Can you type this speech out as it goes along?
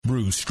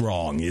Brew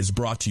Strong is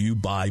brought to you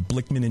by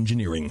Blickman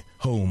Engineering,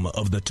 home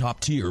of the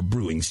top-tier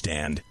brewing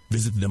stand.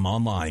 Visit them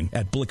online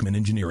at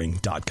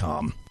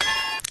blickmanengineering.com.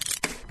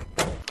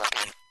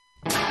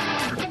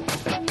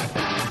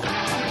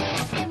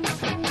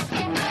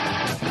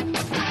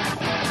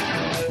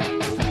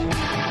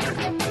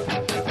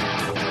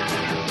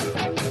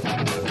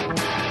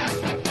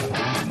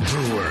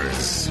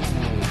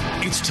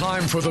 It's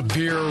time for the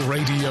beer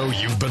radio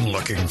you've been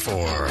looking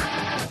for.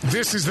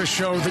 This is the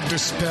show that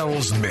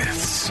dispels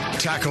myths,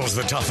 tackles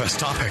the toughest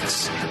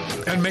topics,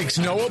 and makes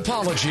no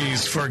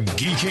apologies for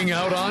geeking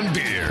out on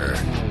beer.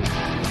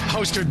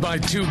 Hosted by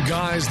two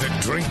guys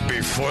that drink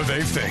before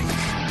they think,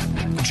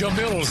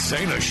 Jamil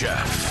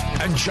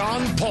Zainasheff and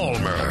John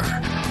Palmer.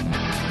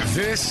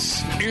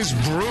 This is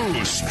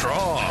Brew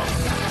Strong.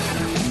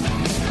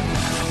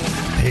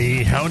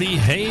 Hey, howdy,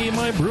 hey,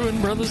 my brewing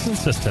brothers and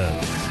sisters.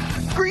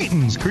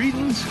 Greetings.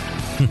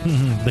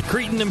 The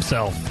Cretin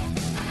himself.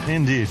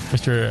 Indeed.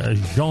 Mr.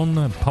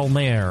 Jean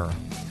Palmer.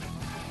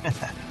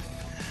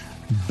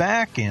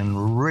 Back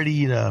and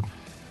ready to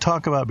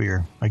talk about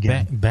beer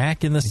again.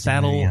 Back in the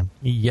saddle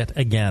yet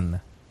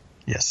again.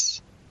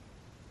 Yes.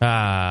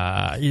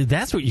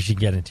 That's what you should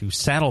get into,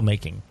 saddle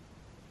making.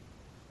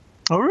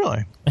 Oh,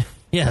 really?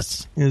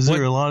 Yes. Is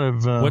there a lot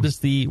of... What is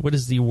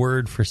the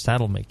word for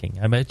saddle making?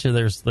 I bet you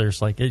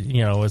there's like,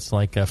 it's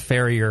like a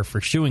farrier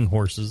for shoeing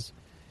horses.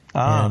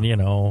 And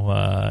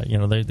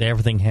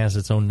everything has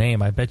its own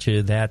name. I bet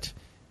you that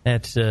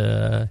what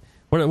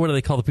do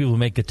they call the people who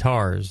make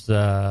guitars?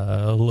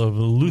 Luthiers.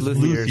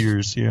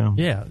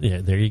 Yeah.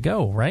 There you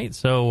go. Right.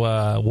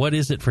 So, what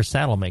is it for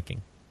saddle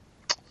making?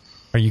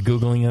 Are you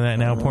googling that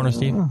now, Porno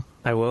Steve?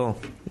 I will.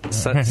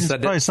 It's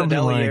probably something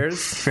like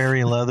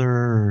fairy leather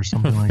or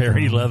something like that.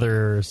 Fairy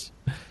leathers.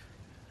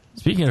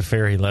 Speaking of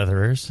fairy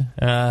leatherers,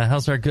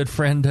 how's our good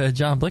friend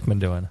John Blickman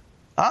doing?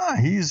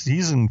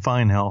 He's in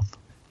fine health.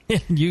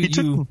 He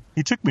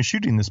took me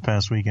shooting this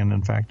past weekend,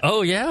 in fact.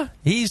 Oh, yeah?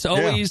 He's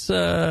always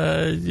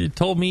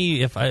told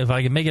me if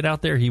I could make it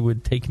out there, he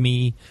would take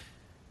me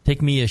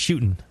a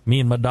shooting, me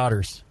and my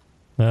daughters.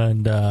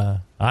 And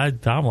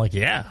I'm like,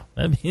 yeah,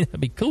 that'd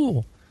be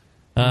cool.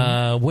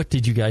 What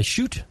did you guys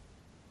shoot?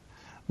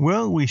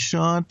 Well, we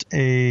shot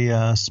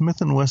a Smith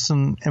 &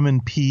 Wesson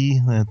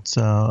M&P. That's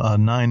a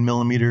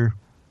 9mm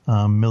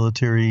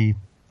military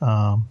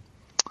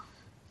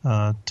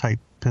type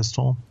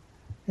pistol.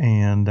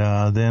 And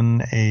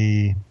then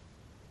a,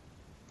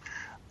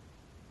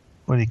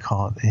 what do you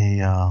call it?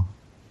 A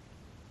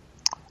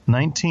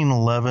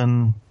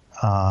 1911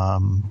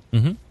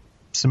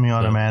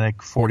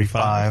 semi-automatic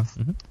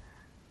 45.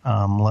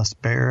 Les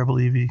Bear, I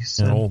believe he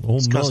said. An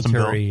old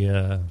military.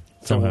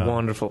 It's a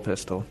wonderful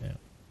pistol.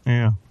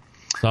 Yeah.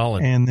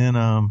 Solid. And then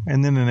an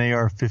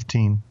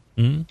AR-15.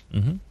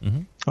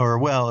 Or,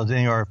 well,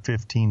 an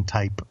AR-15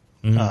 type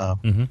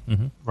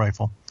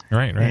rifle.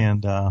 Right.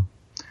 And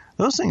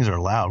those things are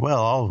loud. Well,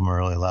 all of them are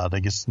really loud, I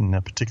guess, in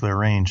a particular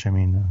range. I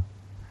mean,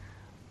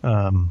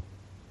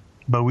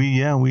 but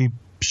we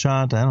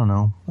shot, I don't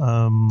know,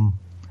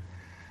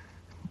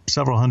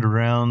 several hundred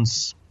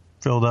rounds,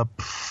 filled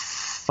up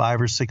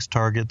 5 or 6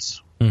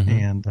 targets,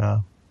 and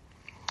I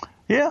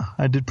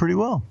did pretty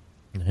well.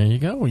 There you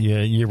go.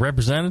 You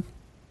represented.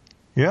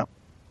 Yep.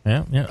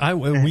 Yeah. I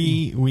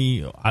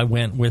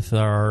went with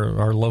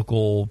our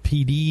local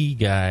PD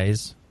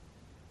guys.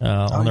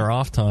 On their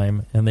off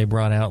time, and they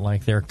brought out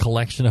like their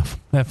collection of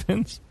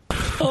weapons.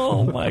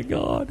 Oh my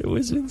God, it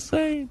was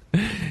insane!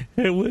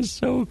 It was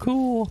so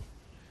cool.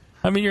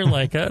 I mean, you're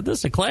like, this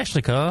is a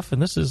Kalashnikov,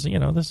 and this is.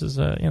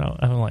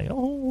 I'm like,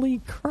 holy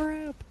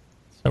crap!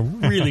 So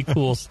really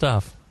cool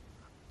stuff.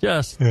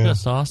 Just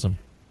awesome.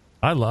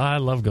 I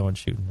love going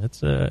shooting.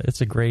 It's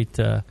a great,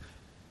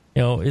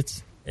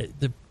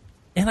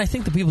 and I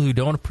think the people who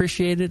don't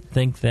appreciate it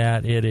think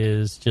that it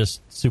is just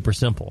super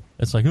simple.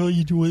 It's like,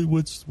 you do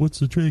what's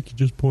the trick? You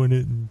just point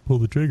it and pull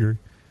the trigger.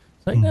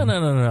 It's like,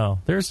 no.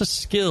 There's a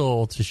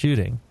skill to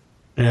shooting,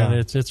 and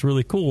it's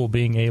really cool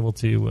being able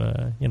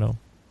to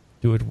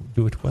do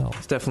it well.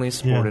 It's definitely a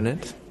sport in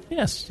it.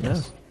 Yes.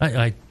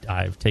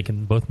 I've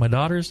taken both my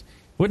daughters.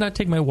 Would not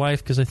take my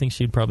wife because I think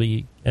she'd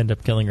probably end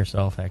up killing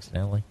herself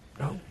accidentally.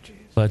 Oh, jeez.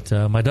 But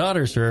my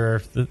daughters they're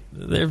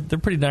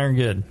pretty darn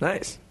good.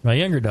 Nice. My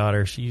younger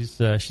daughter, she's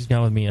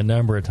gone with me a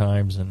number of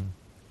times, and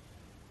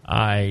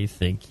I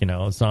think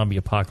zombie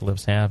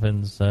apocalypse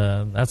happens.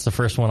 That's the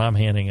first one I'm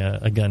handing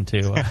a gun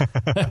to.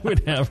 I would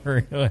have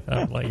her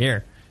I'm like,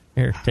 here,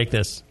 take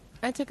this.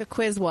 I took a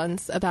quiz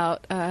once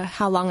about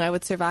how long I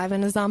would survive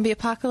in a zombie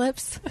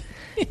apocalypse.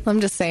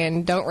 I'm just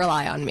saying, don't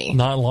rely on me.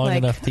 Not long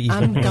enough to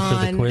even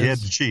answer the quiz. You had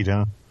to cheat,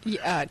 huh?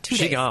 2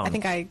 days. Gone. I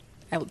think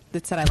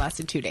it said I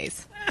lasted 2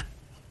 days.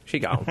 She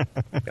gone.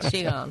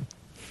 She gone.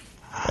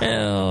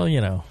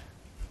 Well,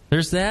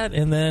 there's that,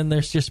 and then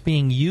there's just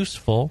being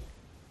useful,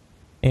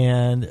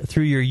 and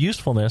through your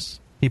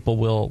usefulness, people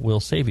will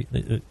save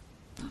you.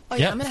 I've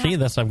got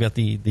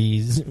the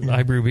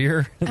I brew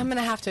beer. I'm going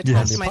to have to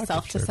attach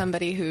myself to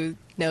somebody who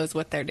knows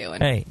what they're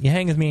doing. Hey, you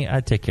hang with me,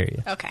 I'd take care of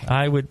you. Okay.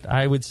 I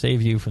would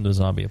save you from the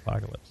zombie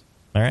apocalypse.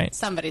 All right?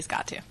 Somebody's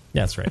got to.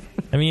 That's right.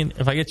 I mean,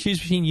 if I get to choose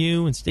between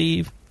you and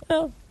Steve,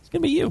 well, it's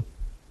going to be you.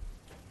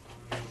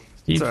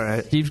 It's all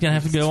right. Steve's going to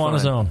have to go on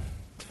his own.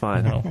 It's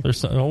fine. You know,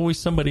 there's always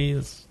somebody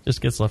that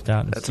just gets left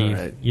out. And That's Steve,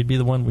 all right. you'd be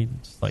the one we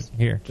just like,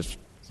 here, just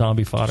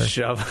zombie fodder.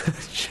 Shove.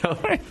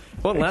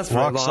 Won't last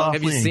very Walk long. softly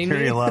Have you and seen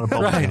carry me? a lot of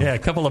bubble Right, gum. yeah, a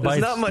couple of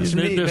bites. There's not much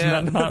meat, There's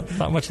man.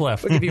 not much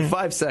left. We'll give you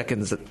 5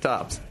 seconds at the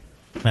tops.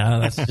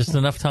 That's just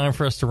enough time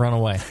for us to run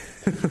away.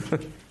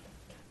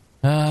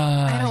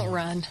 I don't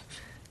run.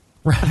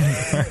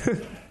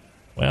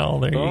 Well,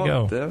 there you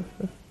go.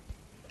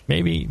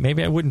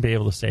 Maybe I wouldn't be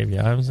able to save you.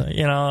 I was,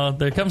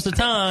 there comes a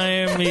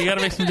time you got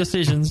to make some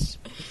decisions.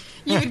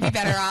 You would be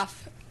better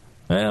off.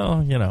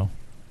 Well,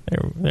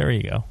 there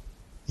you go.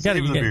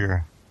 Save the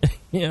beer.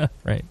 Yeah,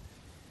 right.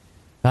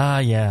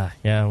 Yeah.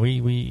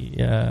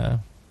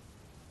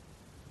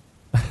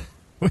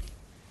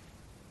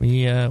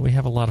 We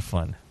have a lot of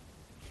fun.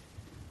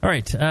 All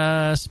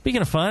right.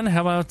 Speaking of fun,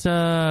 how about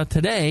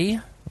today?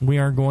 We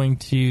are going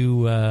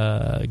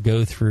to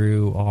go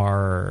through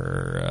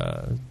our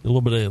a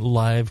little bit of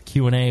live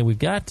Q&A. We've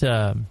got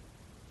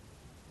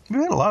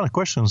We've had a lot of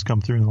questions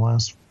come through in the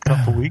last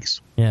couple weeks.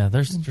 Yeah,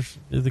 there's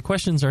the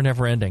questions are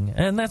never ending,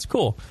 and that's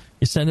cool.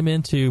 You send them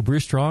in to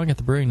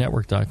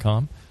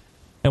brewstrong@thebrewingnetwork.com,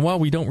 and while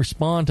we don't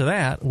respond to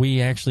that,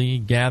 we actually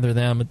gather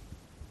them,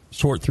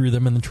 sort through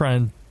them, and then try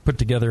and put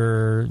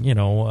together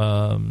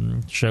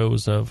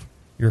shows of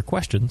your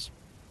questions.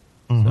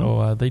 Mm-hmm.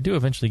 So they do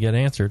eventually get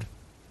answered,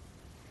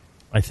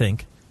 I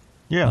think.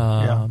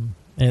 Yeah.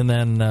 And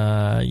then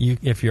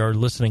if you are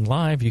listening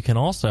live, you can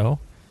also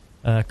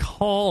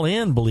call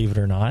in, believe it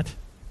or not.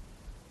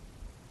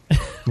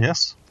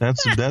 Yes,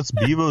 that's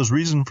Bevo's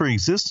reason for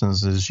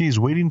existence, is she's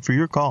waiting for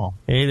your call.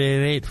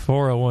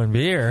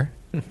 888-401-BEER.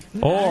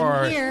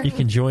 Or you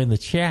can join the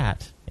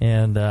chat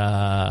and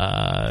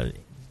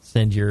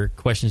send your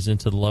questions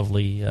into the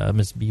lovely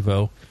Miss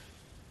Bevo,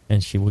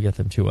 and she will get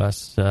them to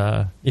us.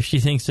 If she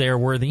thinks they are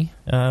worthy,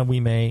 we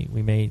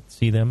may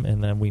see them,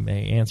 and then we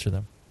may answer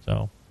them.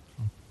 So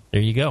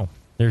there you go.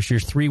 There's your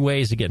 3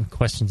 ways of getting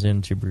questions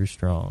into Brew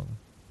Strong.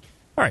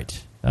 All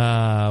right.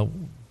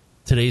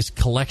 Today's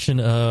collection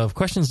of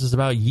questions is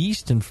about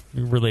yeast and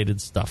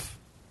related stuff.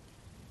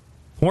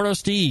 Porno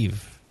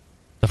Steve,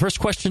 the first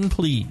question,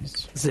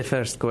 please. The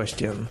first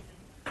question.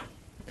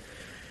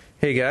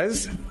 Hey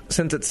guys,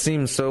 since it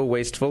seems so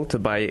wasteful to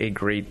buy a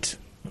great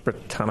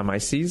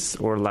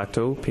Brettanomyces or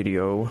Lacto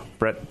PDO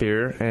Brett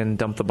beer and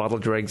dump the bottle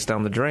dregs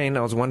down the drain,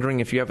 I was wondering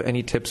if you have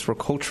any tips for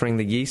culturing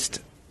the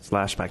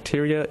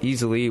yeast/bacteria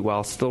easily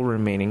while still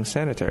remaining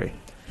sanitary.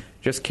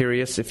 Just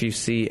curious if you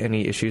see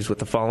any issues with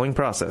the following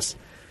process.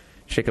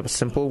 Shake up a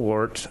simple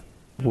wort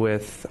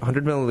with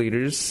 100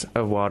 milliliters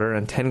of water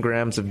and 10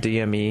 grams of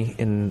DME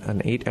in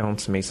an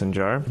 8-ounce mason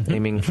jar,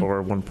 aiming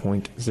for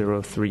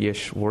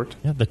 1.03-ish wort.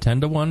 Yeah, the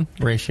 10-to-1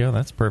 ratio,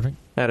 that's perfect.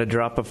 Add a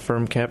drop of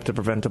firm cap to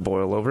prevent a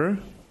boil over.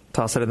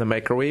 Toss it in the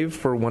microwave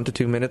for 1 to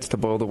 2 minutes to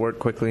boil the wort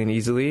quickly and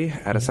easily.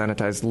 Add a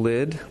sanitized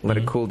lid. Let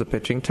it cool to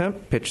pitching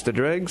temp. Pitch the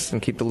dregs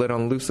and keep the lid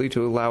on loosely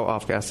to allow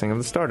off-gassing of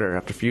the starter.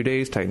 After a few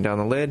days, tighten down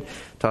the lid.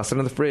 Toss it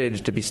in the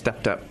fridge to be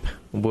stepped up.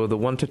 Will the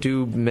 1 to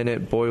 2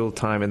 minute boil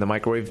time in the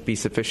microwave be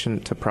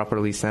sufficient to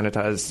properly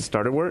sanitize the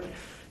starter wort?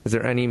 Is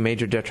there any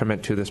major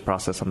detriment to this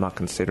process I'm not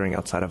considering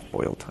outside of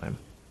boil time?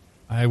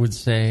 I would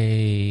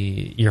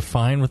say you're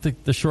fine with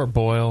the short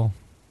boil.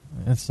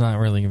 It's not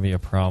really going to be a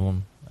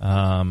problem.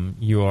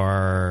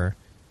 You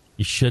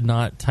should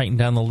not tighten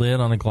down the lid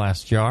on a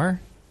glass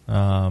jar.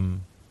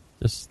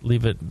 Just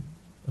leave it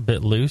a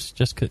bit loose,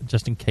 just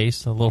in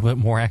case a little bit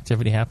more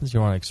activity happens.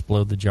 You want to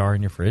explode the jar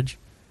in your fridge.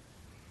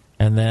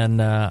 And then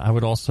I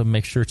would also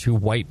make sure to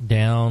wipe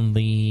down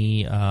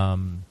the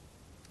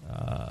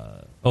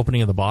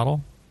opening of the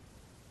bottle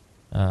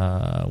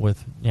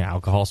with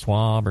alcohol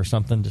swab or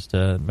something, just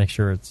to make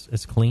sure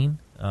it's clean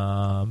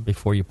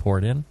before you pour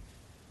it in.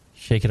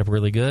 Shake it up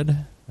really good.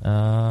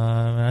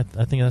 I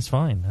think that's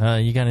fine.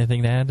 You got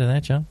anything to add to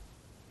that, John?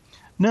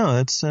 No,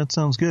 that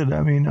sounds good.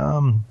 I mean,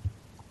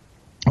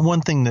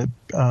 one thing that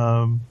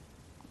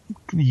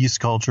yeast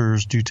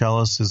cultures do tell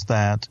us is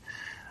that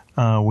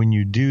when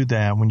you do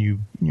that, when you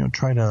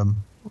try to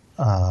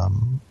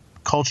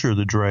culture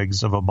the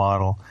dregs of a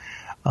bottle,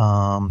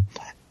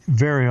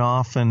 very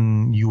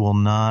often you will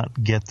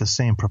not get the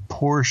same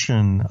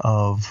proportion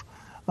of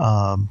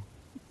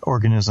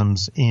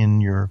organisms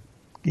in your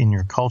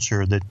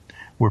culture that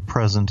were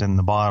present in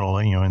the bottle,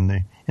 in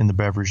the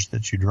beverage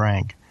that you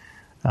drank.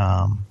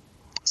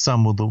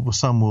 Some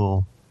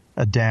will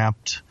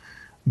adapt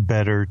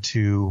better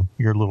to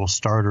your little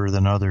starter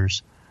than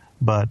others.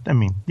 But I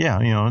mean,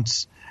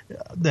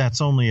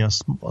 that's only a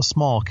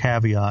small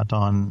caveat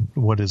on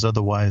what is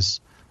otherwise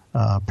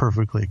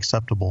perfectly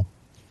acceptable.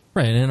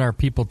 Right, and are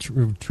people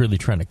truly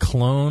trying to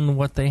clone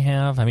what they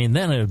have? I mean,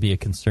 then it would be a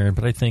concern.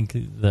 But I think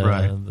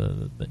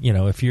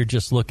if you're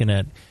just looking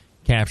at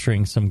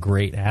capturing some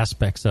great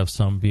aspects of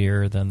some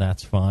beer, then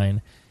that's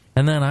fine.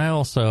 And then I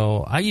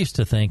used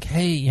to think,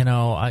 hey,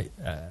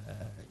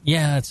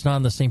 it's not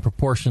in the same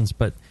proportions,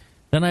 but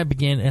then I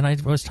began, and I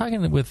was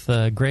talking with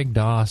Greg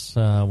Doss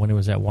when he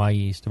was at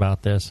Yeast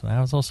about this, and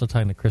I was also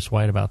talking to Chris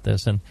White about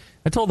this, and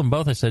I told them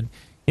both, I said,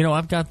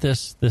 I've got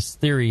this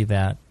theory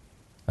that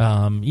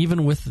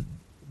even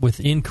with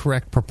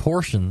incorrect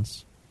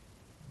proportions,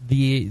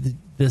 the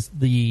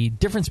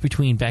difference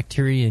between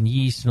bacteria and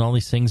yeast and all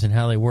these things and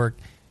how they work,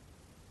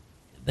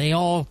 they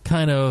all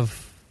kind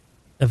of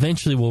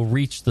eventually will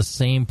reach the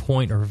same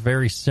point or a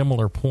very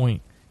similar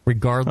point,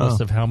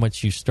 regardless of how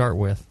much you start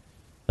with.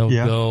 They'll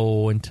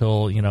go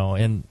until,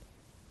 and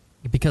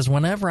because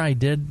whenever I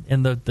did,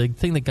 and the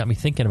thing that got me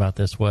thinking about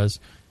this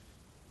was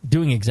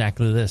doing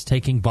exactly this,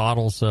 taking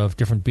bottles of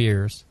different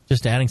beers,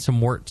 just adding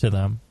some wort to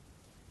them,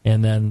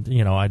 and then,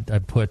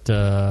 I'd put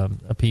a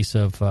piece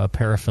of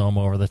parafilm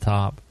over the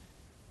top,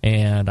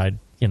 and I'd,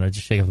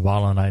 just shake up the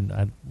bottle, and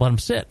I'd let them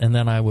sit, and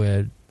then I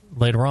would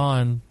later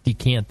on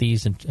decant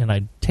these, and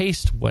I'd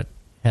taste what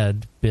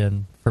had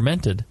been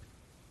fermented,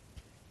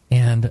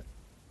 and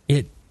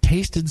it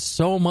tasted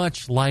so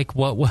much like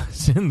what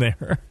was in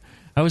there.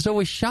 I was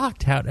always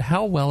shocked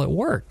how well it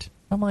worked.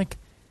 I'm like,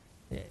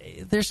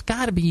 there's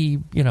got to be,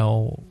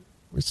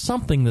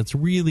 something that's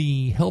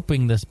really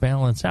helping this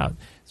balance out.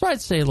 So I'd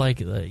say, I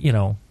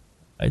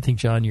think,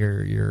 John,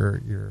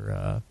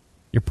 your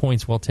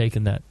point's well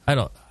taken. That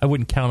I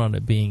wouldn't count on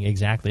it being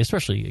exactly,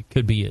 especially it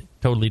could be a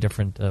totally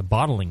different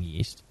bottling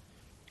yeast,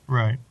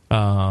 right?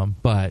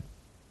 But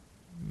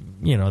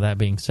that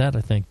being said,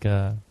 I think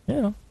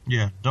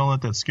yeah, don't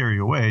let that scare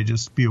you away.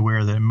 Just be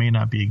aware that it may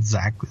not be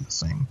exactly the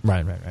same.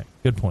 Right.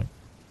 Good point.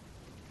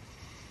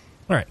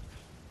 All right.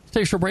 Let's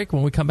take a short break.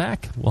 When we come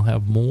back, we'll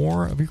have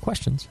more of your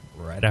questions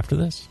right after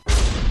this.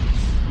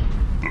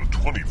 The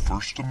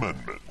 21st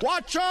Amendment.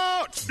 Watch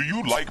out! Do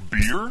you like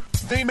beer?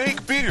 They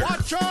make beer.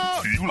 Watch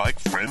out! Do you like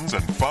friends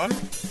and fun?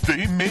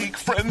 They make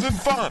friends and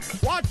fun.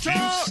 Watch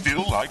out! Do you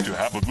still like to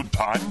have a good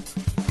time?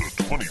 The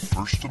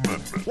 21st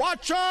Amendment.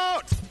 Watch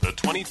out! The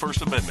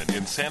 21st Amendment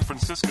in San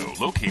Francisco,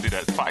 located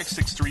at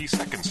 563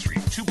 2nd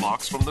Street, 2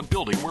 blocks from the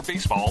building where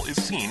baseball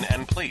is seen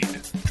and played.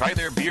 Try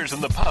their beers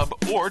in the pub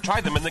or try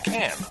them in the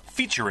can,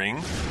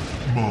 featuring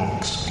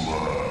Monk's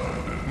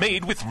Blood.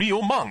 Made with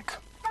real monk.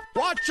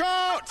 Watch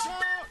out!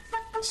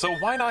 So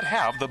why not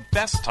have the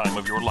best time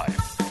of your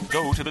life?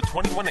 Go to the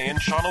 21A and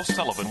Sean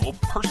O'Sullivan will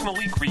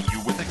personally greet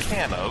you with a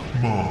can of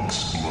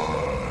Monk's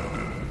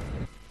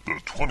Blood. The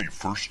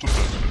 21st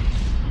Amendment.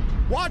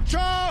 Watch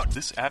out!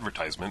 This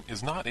advertisement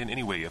is not in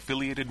any way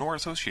affiliated nor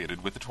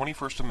associated with the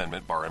 21st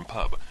Amendment Bar and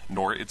Pub,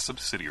 nor its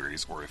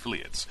subsidiaries or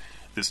affiliates.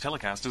 This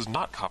telecast is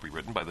not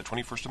copywritten by the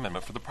 21st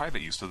Amendment for the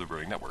private use of the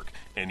Brewing Network.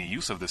 Any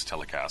use of this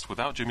telecast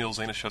without Jamil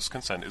Zainashev's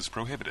consent is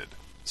prohibited.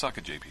 Suck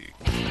it,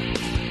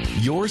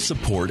 JP. Your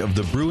support of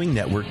the Brewing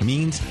Network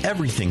means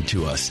everything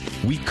to us.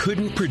 We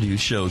couldn't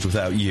produce shows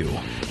without you.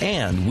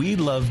 And we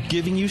love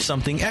giving you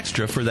something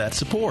extra for that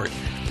support.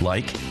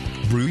 Like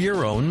Brew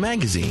Your Own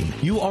magazine.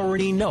 You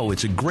already know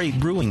it's a great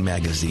brewing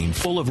magazine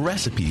full of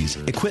recipes,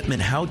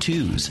 equipment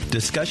how-tos,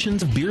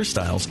 discussions of beer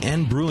styles,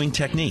 and brewing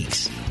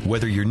techniques.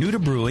 Whether you're new to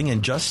brewing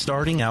and just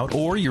starting out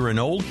or you're an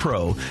old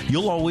pro,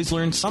 you'll always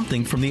learn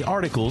something from the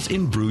articles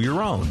in Brew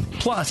Your Own.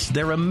 Plus,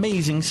 there are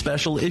amazing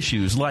special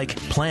issues like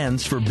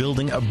plans for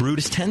building a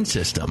Brutus 10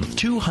 system,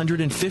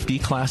 250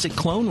 classic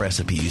clone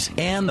recipes,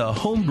 and the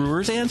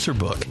Homebrewer's Answer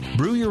Book.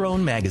 Brew Your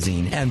Own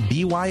magazine and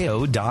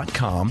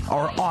BYO.com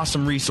are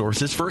awesome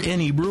resources for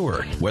any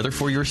brewer. Whether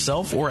for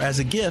yourself or as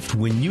a gift,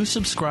 when you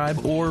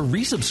subscribe or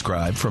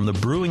resubscribe from the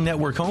Brewing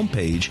Network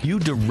homepage, you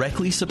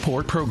directly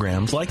support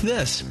programs like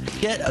this.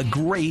 Get a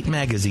great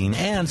magazine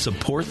and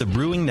support the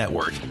Brewing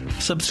Network.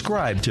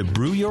 Subscribe to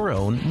Brew Your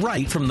Own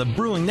right from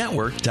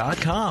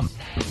thebrewingnetwork.com.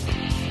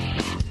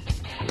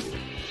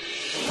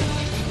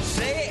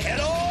 Say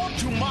hello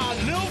to my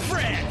little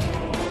friend.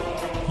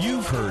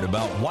 You've heard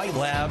about White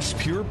Labs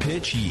Pure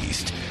Pitch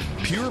Yeast.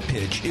 Pure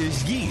Pitch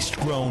is yeast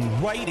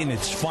grown right in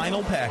its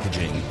final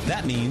packaging.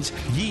 That means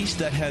yeast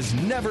that has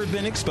never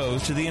been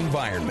exposed to the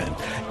environment.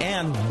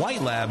 And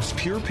White Labs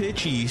Pure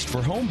Pitch Yeast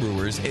for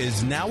homebrewers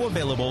is now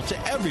available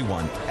to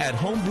everyone at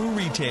homebrew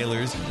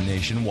retailers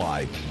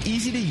nationwide.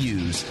 Easy to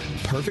use,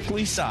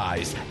 perfectly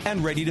sized,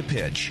 and ready to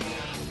pitch.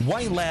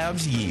 White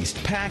Labs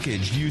yeast,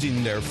 packaged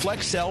using their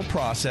Flex Cell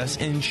process,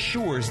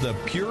 ensures the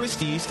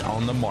purest yeast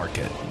on the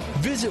market.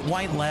 Visit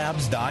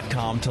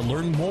whitelabs.com to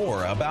learn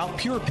more about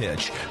Pure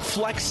Pitch,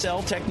 Flex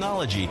Cell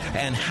technology,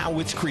 and how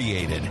it's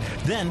created.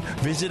 Then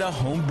visit a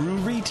homebrew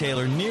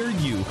retailer near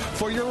you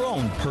for your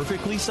own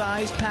perfectly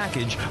sized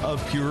package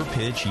of Pure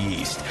Pitch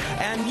yeast.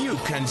 And you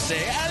can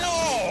say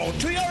hello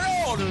to your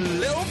own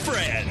little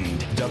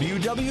friend.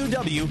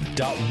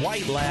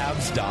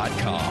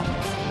 www.whitelabs.com.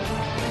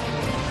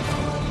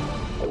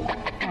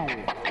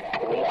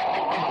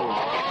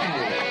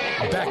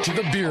 Back to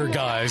the beer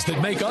guys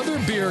that make other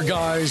beer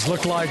guys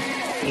look like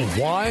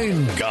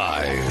wine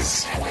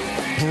guys.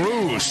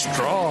 Brew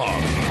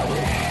strong.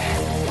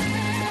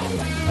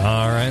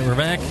 All right, we're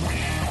back.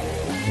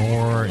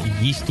 More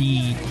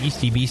yeasty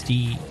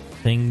beasty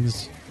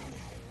things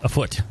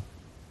afoot.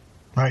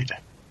 Right.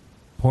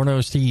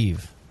 Porno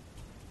Steve.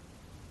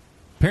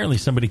 apparently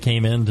somebody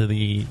came into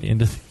the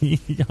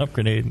Hop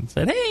Grenade and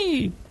said,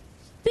 "Hey,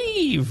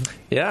 Steve."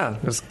 Yeah,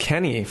 it was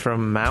Kenny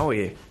from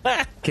Maui.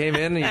 Came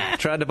in, he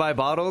tried to buy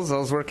bottles. I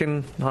was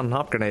working on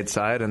Hop Grenade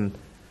side, and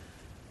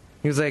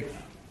he was like,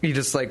 he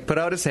just like put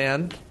out his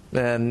hand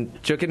and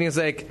shook it, and he was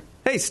like,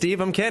 "Hey, Steve,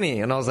 I'm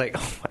Kenny." And I was like,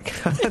 oh my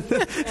God,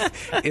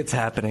 it's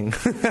happening.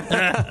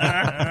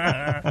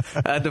 I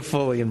had to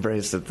fully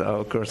embrace it,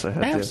 though. Of course I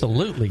had to.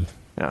 Absolutely.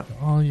 Yeah.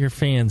 All your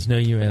fans know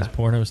you as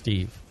Porno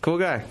Steve. Cool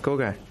guy.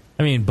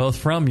 I mean, both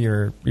from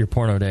your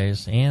porno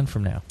days and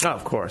from now. Oh,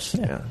 of course.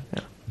 Yeah.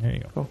 There you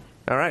go. Cool.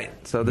 All right.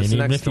 So this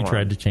even next if you one.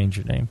 tried to change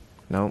your name.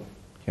 No,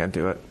 can't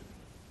do it.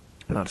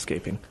 I'm not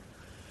escaping.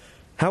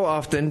 How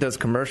often does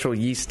commercial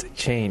yeast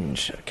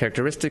change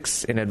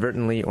characteristics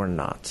inadvertently or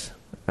not?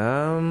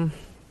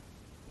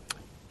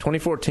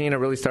 2014, I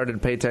really started to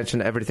pay attention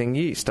to everything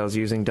yeast. I was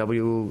using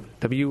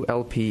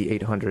WLP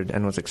 800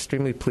 and was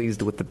extremely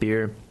pleased with the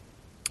beer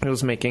it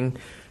was making,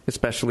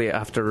 especially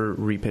after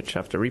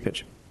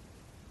repitch.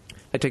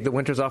 I take the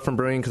winters off from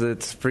brewing because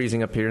it's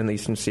freezing up here in the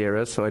Eastern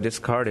Sierras, so I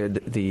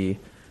discarded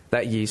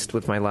that yeast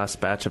with my last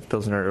batch of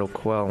Pilsner Earl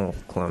Quell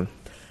clone.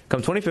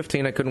 Come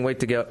 2015, I couldn't wait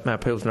to get my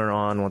Pilsner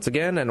on once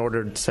again and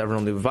ordered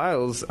several new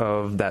vials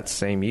of that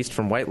same yeast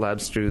from White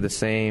Labs through the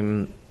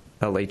same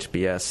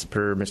LHBS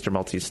per Mr.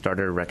 Maltese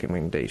starter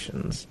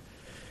recommendations.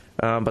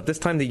 But this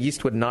time the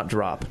yeast would not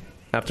drop.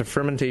 After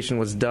fermentation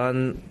was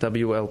done,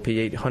 WLP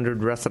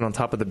 800 rested on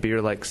top of the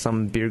beer like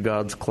some beer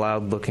god's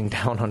cloud looking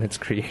down on its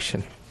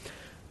creation.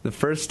 The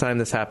first time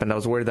this happened, I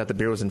was worried that the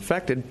beer was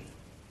infected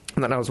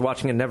and that I was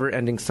watching a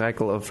never-ending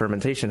cycle of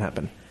fermentation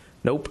happen.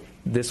 Nope,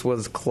 this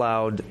was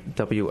Cloud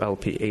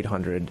WLP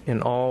 800.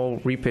 In all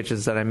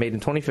repitches that I made in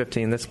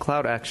 2015, this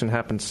cloud action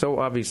happened so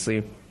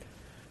obviously.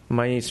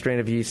 My strain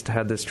of yeast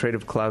had this trait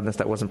of cloudness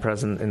that wasn't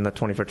present in the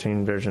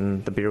 2014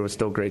 version. The beer was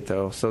still great,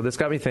 though. So this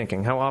got me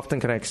thinking, how often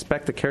can I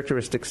expect the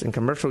characteristics in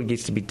commercial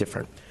yeast to be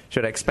different?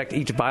 Should I expect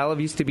each vial of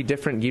yeast to be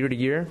different year to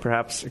year?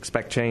 Perhaps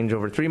expect change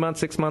over 3 months,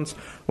 6 months?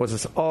 Was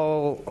this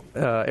all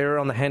error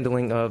on the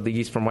handling of the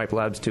yeast from White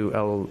Labs to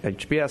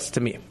LHBS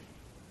to me?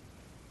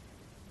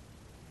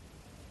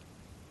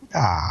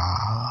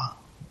 I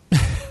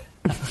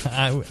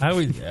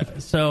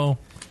would so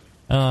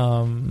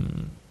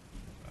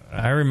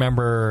I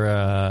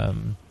remember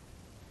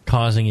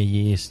causing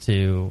a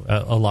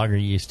lager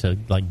yeast to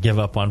like give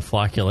up on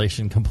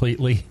flocculation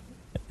completely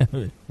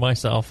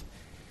myself.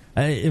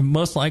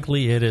 Most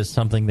likely it is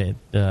something that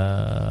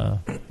the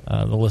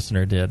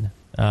listener did.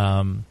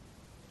 I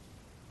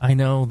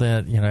know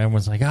that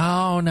everyone's like,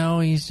 oh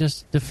no, he's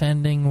just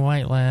defending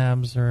White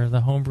Labs or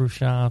the homebrew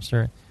shops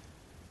or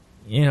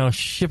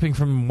shipping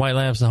from White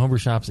Labs to homebrew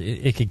shops.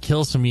 It could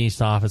kill some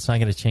yeast off. It's not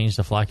going to change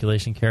the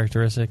flocculation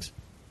characteristics.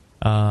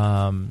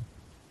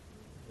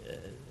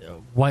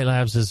 White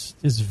Labs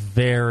is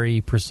very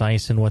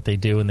precise in what they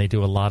do, and they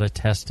do a lot of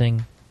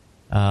testing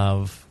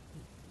and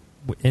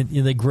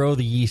they grow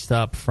the yeast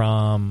up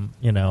from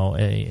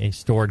a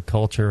stored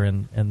culture,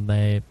 and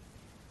they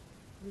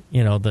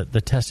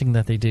the testing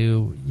that they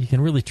do, you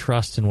can really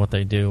trust in what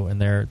they do, and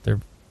they're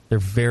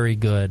very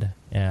good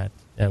at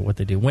what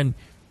they do. When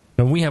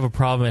we have a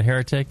problem at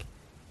Heretic,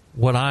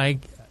 my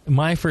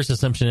first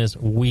assumption is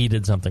we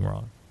did something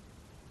wrong.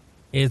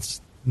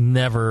 It's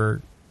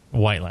never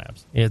White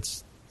Labs.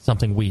 It's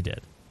something we did.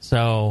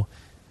 So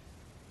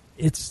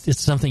it's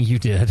something you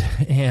did.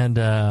 And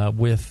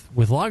with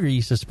lager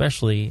yeast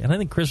especially, and I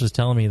think Chris was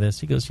telling me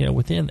this, he goes,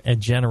 within a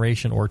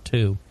generation or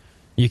two,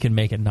 you can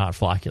make it not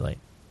flocculate.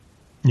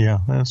 Yeah,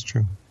 that's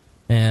true.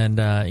 And,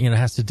 it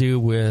has to do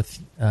with,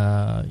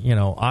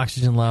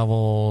 oxygen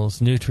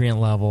levels, nutrient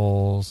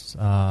levels,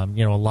 a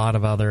lot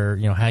of other,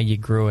 how you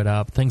grew it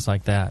up, things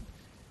like that.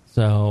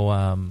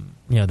 So,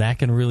 that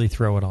can really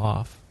throw it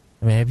off.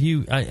 I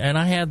mean,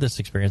 I had this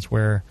experience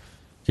where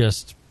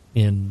just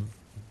in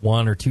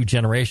 1 or 2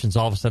 generations,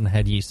 all of a sudden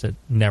had yeast that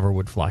never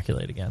would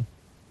flocculate again.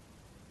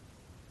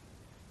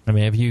 I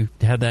mean, have you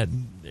had that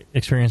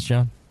experience,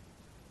 John?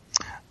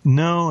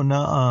 No,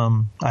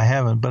 I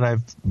haven't, but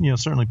I've,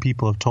 certainly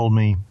people have told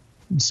me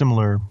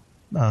similar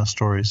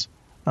stories.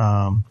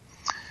 Calcium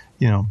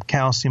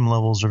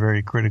levels are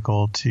very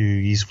critical to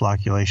yeast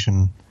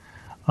flocculation,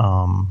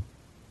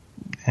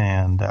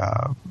 and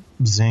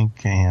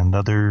zinc and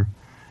other,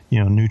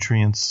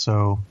 nutrients.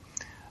 So,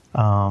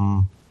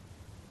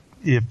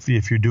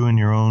 if you're doing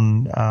your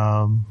own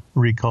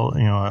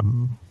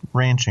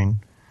ranching,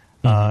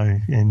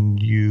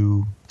 and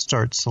you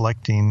start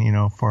selecting,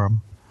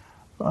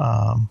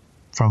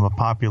 from a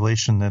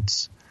population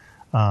that's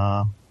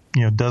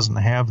doesn't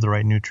have the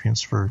right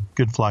nutrients for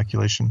good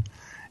flocculation,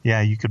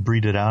 you could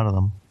breed it out of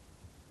them.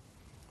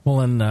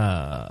 Well, and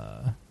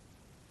I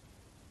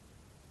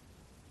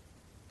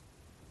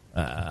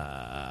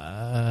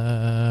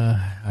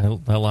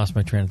lost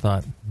my train of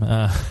thought.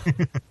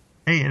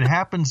 Hey, it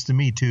happens to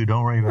me too.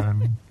 Don't worry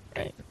about it.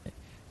 Right.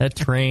 That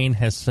train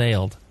has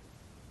sailed,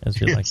 as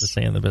we like to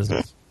say in the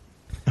business.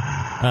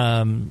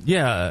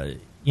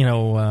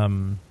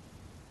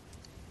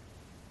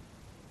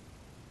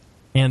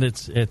 And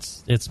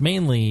it's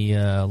mainly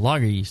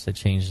lager yeast that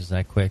changes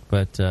that quick,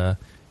 but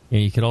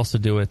you could also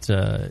do it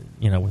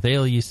with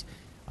ale yeast.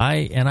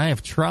 I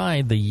have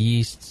tried the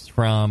yeasts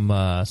from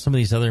some of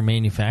these other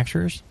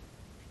manufacturers,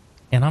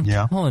 and I'm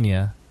telling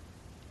you,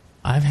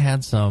 I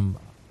had some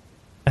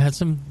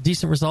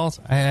decent results.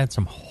 I had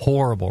some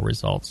horrible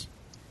results.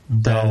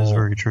 That is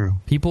very true.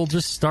 People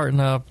just starting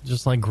up,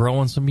 just like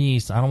growing some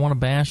yeast. I don't want to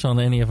bash on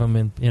any of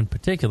them in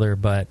particular,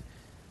 but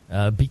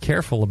be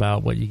careful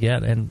about what you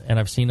get. And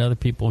I've seen other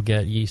people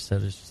get yeast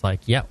that is just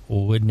like,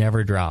 would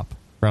never drop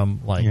from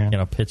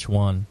pitch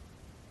one.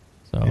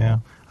 So yeah,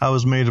 I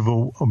was made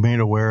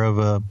aware of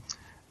a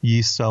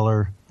yeast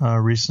cellar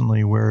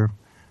recently where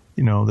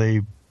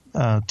they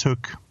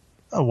took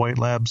a White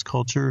Labs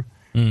culture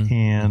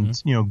and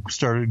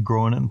started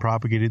growing it and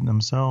propagating it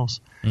themselves.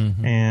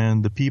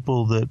 And the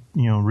people that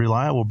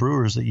reliable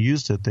brewers that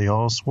used it, they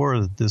all swore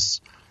that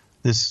this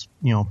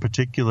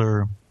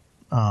particular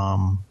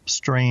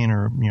strain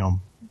or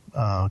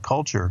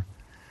culture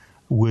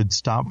would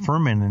stop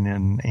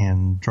fermenting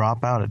and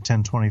drop out at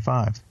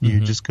 1025. You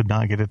just could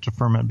not get it to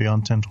ferment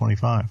beyond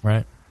 1025.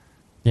 Right.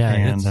 Yeah.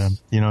 And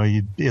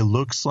it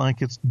looks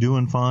like it's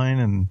doing fine,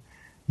 and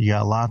you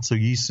got lots of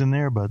yeast in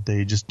there, but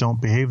they just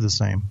don't behave the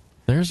same.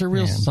 There's a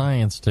real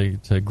science to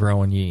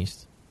growing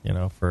yeast,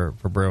 for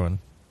brewing.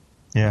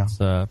 Yeah.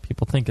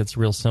 People think it's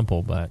real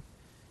simple,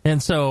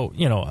 and so,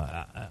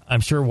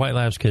 I'm sure White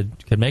Labs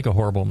could make a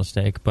horrible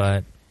mistake,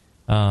 but,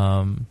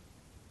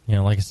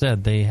 like I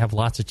said, they have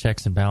lots of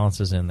checks and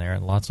balances in there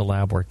and lots of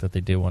lab work that they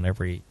do on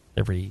every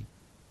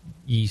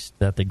yeast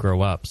that they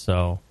grow up.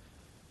 So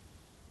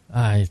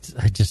I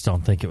just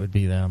don't think it would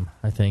be them.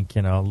 I think,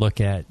 look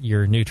at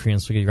your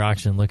nutrients, look at your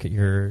oxygen, look at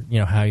your,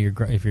 how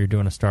if you're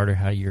doing a starter,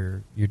 how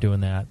you're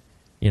doing that.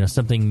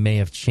 Something may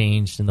have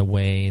changed in the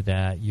way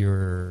that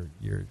you're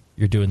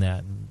doing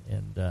that,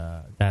 and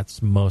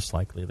that's most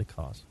likely the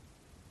cause.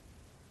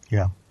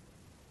 Yeah.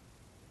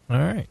 All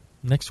right.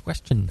 Next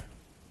question.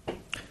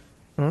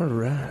 All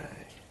right.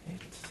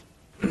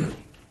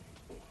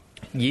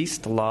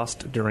 Yeast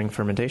lost during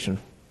fermentation.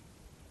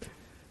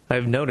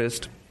 I've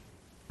noticed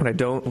when I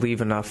don't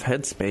leave enough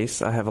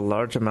headspace, I have a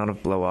large amount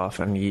of blow-off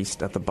and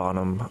yeast at the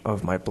bottom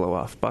of my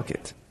blow-off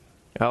bucket.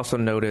 I also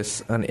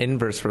notice an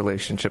inverse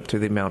relationship to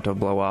the amount of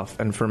blow-off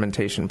and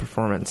fermentation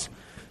performance.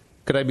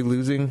 Could I be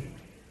losing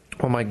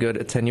all my good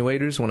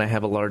attenuators when I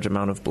have a large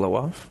amount of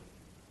blow-off?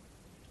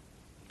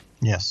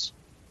 Yes.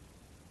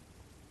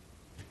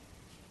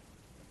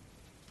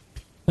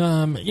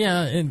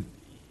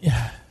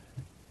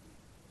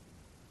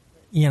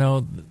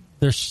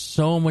 There's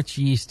so much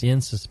yeast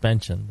in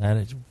suspension that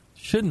it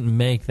shouldn't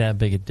make that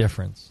big a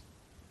difference.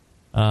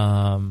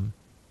 The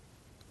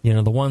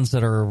ones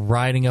that are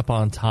riding up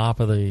on top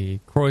of the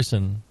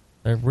Croissant,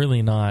 they're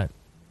really not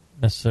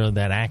necessarily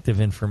that active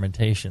in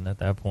fermentation at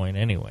that point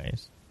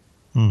anyways.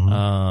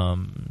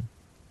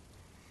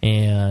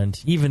 And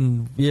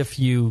even if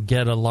you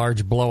get a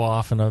large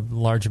blow-off and a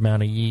large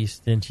amount of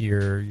yeast into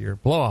your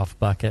blow-off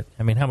bucket,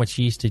 I mean, how much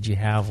yeast did you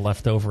have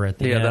left over at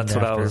the end? Yeah, that's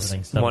what I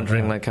was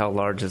wondering, like how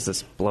large is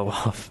this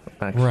blow-off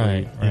actually?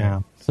 Right.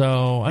 Yeah.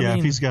 So, I mean,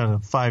 if he's got a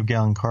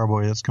 5-gallon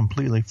carboy that's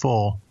completely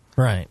full,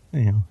 right,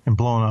 and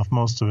blowing off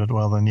most of it,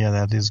 well, then,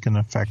 that is going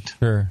to affect.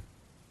 Sure.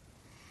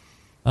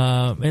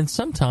 And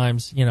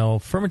sometimes,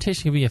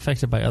 fermentation can be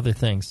affected by other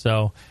things.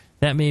 So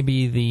that may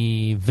be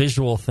the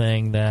visual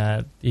thing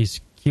that is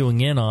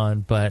queuing in on,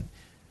 but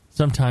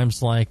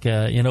sometimes, like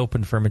in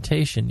open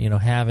fermentation,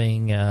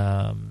 having,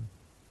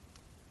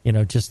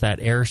 just that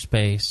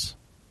airspace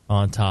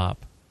on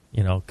top,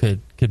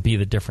 could be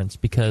the difference,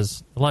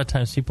 because a lot of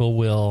times people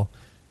will,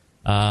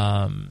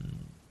 they'll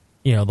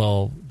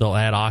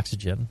add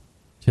oxygen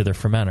to their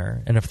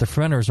fermenter, and if the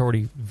fermenter is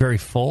already very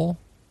full,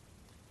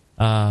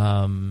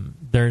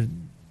 they're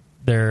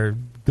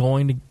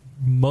going to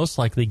most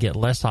likely get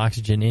less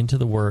oxygen into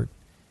the wort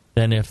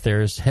than if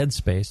there's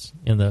headspace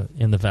in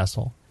the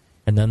vessel,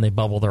 and then they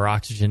bubble their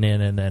oxygen in,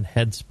 and then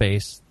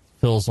headspace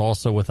fills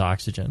also with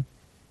oxygen.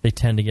 They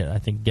tend to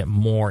get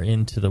more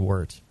into the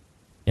wort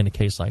in a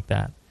case like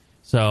that.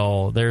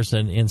 So there's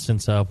an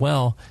instance of,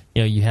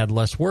 you had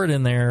less wort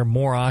in there,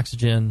 more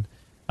oxygen,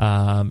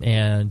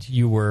 and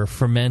you were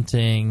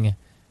fermenting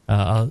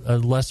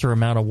a lesser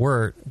amount of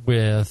wort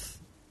with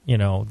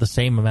the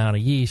same amount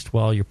of yeast.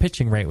 Well, your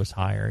pitching rate was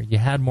higher. You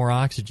had more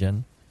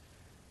oxygen.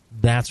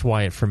 That's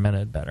why it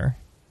fermented better,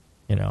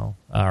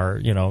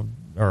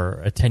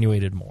 or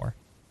attenuated more,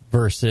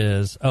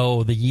 versus,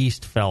 the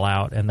yeast fell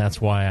out, and that's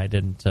why I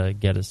didn't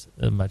get as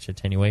much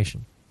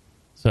attenuation.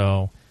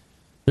 So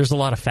there's a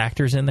lot of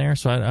factors in there,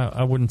 so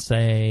I wouldn't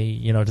say,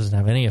 it doesn't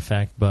have any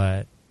effect,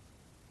 but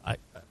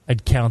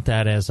I'd count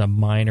that as a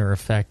minor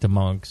effect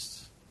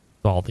amongst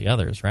all the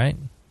others, right?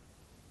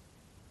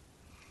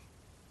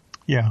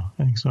 Yeah,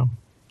 I think so.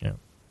 Yeah.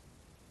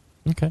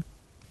 Okay.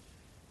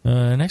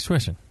 Next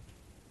question.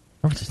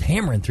 We're just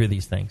hammering through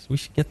these things. We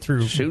should get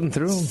through shooting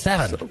through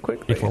 7 so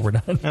quickly before we're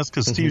done. That's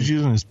because Steve's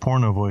using his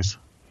porno voice.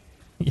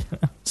 Yeah.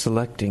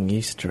 Selecting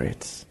yeast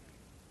traits.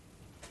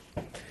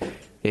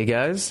 Hey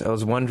guys, I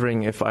was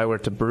wondering if I were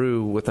to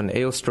brew with an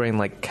ale strain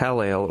like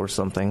Cal Ale or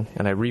something,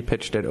 and I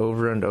repitched it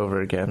over and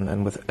over again,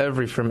 and with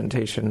every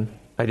fermentation,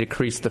 I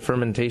decreased the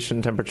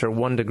fermentation temperature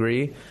 1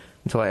 degree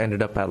until I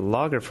ended up at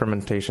lager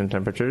fermentation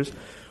temperatures.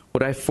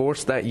 Would I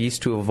force that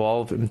yeast to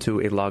evolve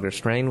into a lager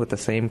strain with the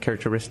same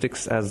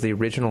characteristics as the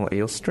original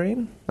ale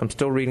strain? I'm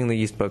still reading the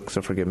yeast book,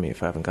 so forgive me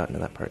if I haven't gotten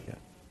to that part yet.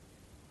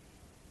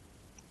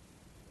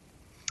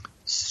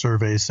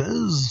 Survey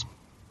says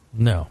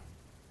no.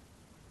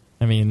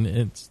 I mean,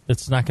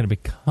 it's not going to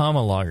become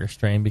a lager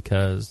strain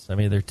because, I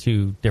mean, they're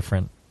two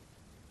different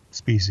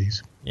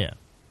species. Yeah.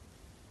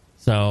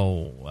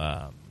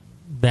 So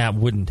that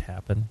wouldn't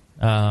happen.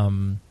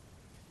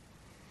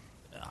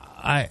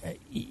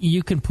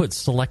 You can put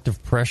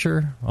selective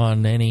pressure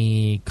on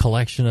any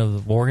collection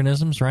of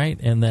organisms, right?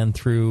 And then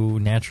through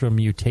natural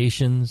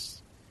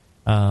mutations,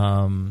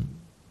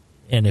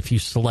 and if you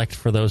select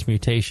for those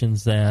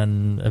mutations,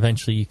 then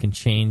eventually you can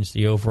change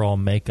the overall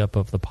makeup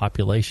of the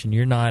population.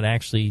 You're not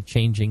actually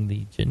changing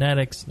the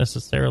genetics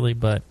necessarily,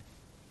 but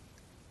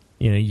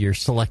you're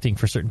selecting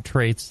for certain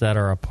traits that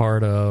are a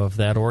part of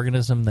that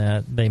organism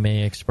that they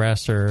may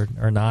express or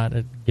not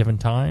at given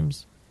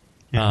times.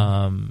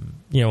 Yeah.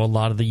 A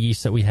lot of the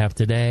yeast that we have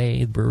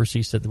today, the brewer's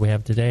yeast that we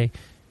have today,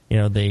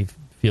 they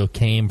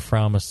came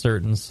from a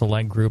certain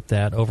select group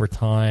that over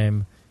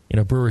time,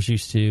 brewers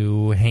used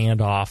to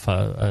hand off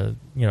a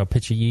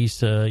pitch of yeast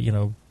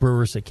to,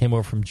 brewers that came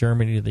over from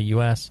Germany to the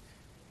U.S.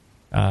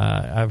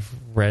 I've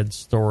read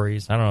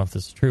stories, I don't know if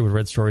this is true, but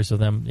read stories of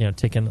them,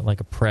 taking like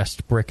a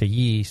pressed brick of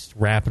yeast,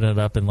 wrapping it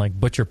up in like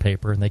butcher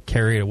paper, and they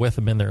carry it with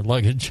them in their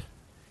luggage.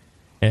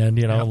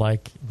 And,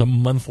 like the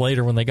month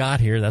later when they got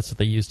here, that's what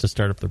they used to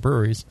start up their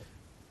breweries.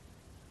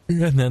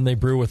 And then they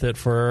brew with it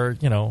for,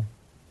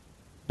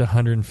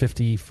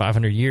 150,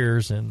 500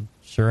 years. And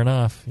sure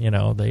enough,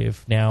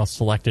 they've now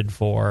selected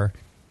for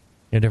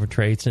different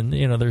traits. And,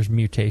 there's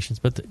mutations.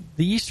 But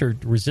the yeast are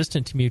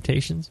resistant to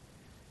mutations.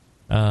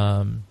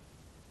 But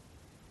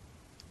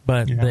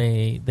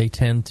they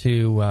tend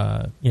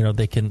to,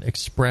 they can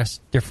express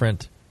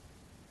different,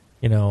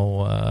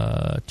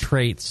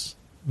 traits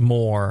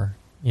more,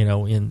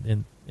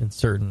 in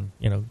certain,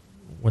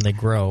 when they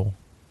grow.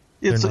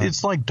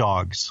 It's like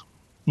dogs.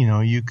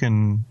 You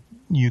can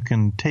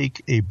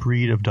take a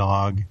breed of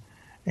dog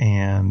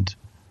and,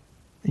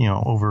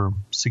 over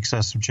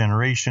successive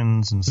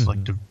generations and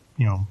selective,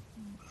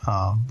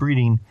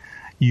 breeding,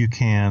 you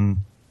can,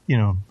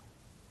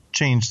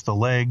 change the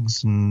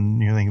legs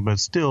and everything, but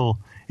it's still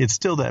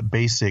that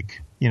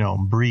basic,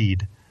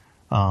 breed.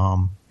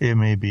 It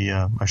may be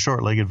a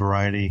short-legged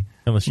variety.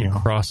 Unless you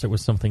cross it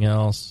with something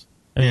else.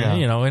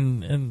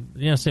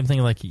 And same thing,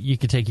 like you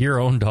could take your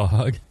own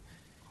dog, and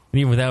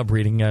even without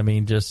breeding, I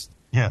mean,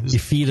 you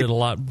feed it a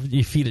lot,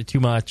 you feed it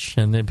too much,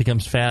 and it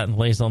becomes fat and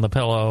lays on the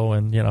pillow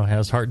and,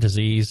 has heart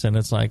disease, and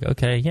it's like,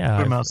 okay, yeah.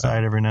 Put him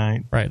outside every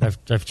night. Right,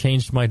 I've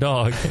changed my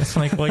dog. It's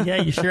like, well,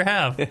 yeah, you sure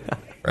have.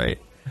 Right.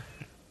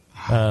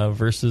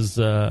 Versus,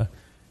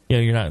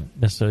 you're not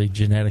necessarily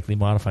genetically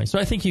modifying. So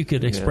I think you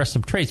could express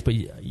some traits, but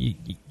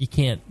you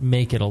can't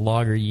make it a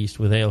lager yeast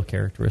with ale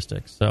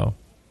characteristics. So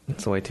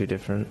it's way too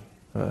different.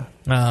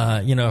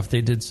 If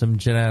they did some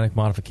genetic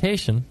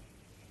modification,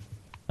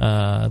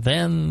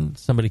 then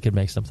somebody could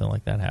make something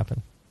like that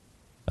happen.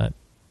 But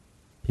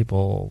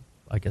people,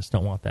 I guess,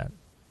 don't want that.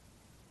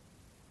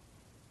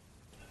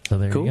 So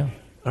there you go.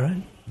 All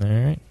right.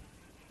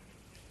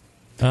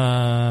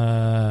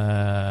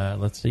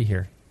 Let's see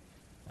here.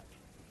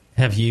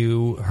 Have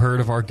you heard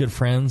of our good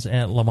friends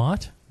at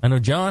Lamont? I know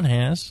John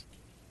has.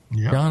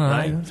 Yeah. John and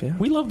I,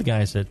 we love the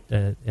guys at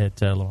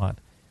Lamont.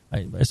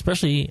 I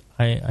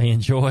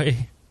enjoy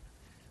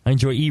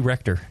E.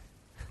 Rector.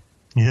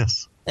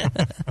 Yes.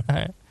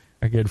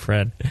 Our good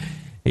friend.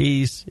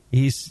 He's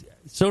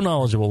so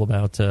knowledgeable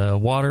about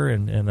water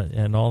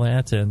and all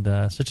that,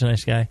 and such a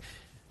nice guy.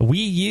 We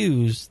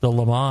use the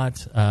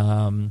Lamont.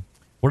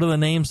 What are the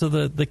names of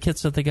the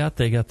kits that they got?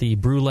 They got the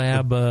Brew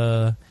Lab,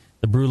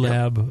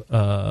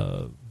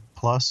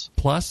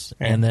 Plus,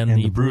 and then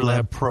the Brew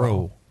Lab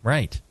Pro.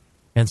 Right.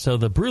 And so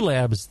the Brew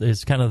Lab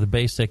is kind of the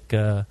basic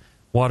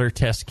water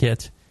test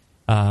kit.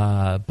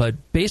 But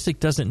basic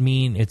doesn't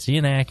mean it's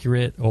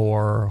inaccurate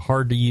or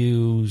hard to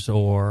use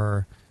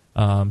or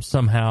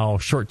somehow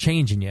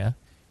shortchanging you.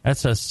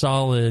 That's a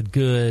solid,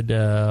 good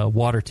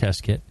water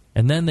test kit.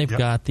 And then they've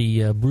got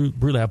the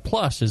Brew Lab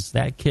Plus is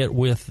that kit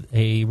with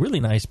a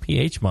really nice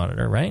pH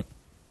monitor, right?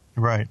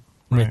 Right.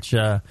 Which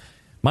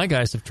my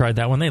guys have tried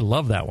that one. They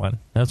love that one.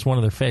 That's one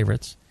of their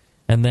favorites.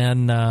 And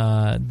then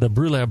the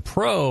Brew Lab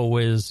Pro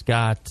has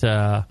got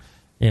a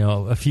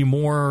few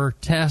more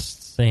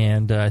tests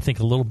and I think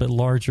a little bit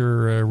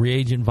larger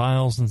reagent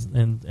vials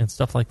and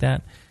stuff like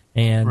that.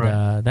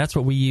 And that's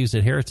what we use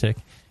at Heretic.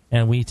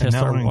 And we test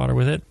our water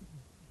with it.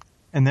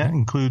 And that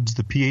includes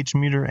the pH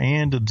meter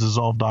and a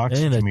dissolved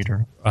oxygen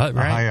meter.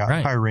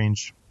 High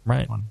range.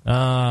 Right.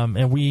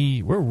 And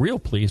we're real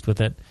pleased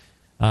with it.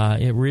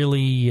 It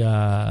really,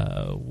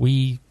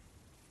 we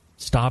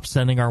stopped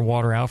sending our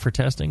water out for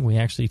testing. We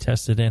actually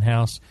test it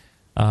in-house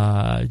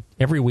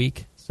every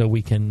week. so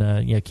we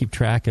can keep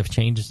track of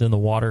changes in the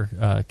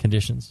water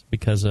conditions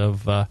because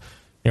of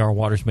our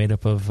water's made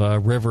up of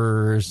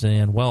rivers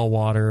and well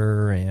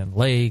water and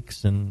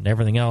lakes and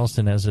everything else,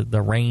 and as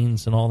the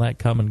rains and all that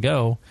come and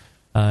go,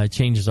 it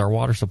changes our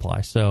water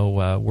supply.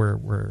 So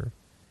we're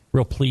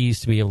real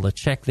pleased to be able to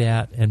check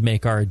that and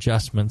make our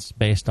adjustments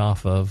based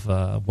off of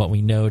what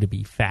we know to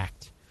be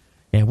fact.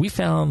 And we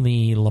found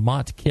the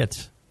Lamont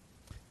kit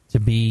to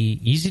be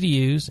easy to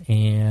use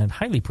and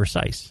highly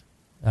precise.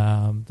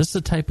 This is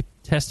the type of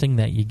testing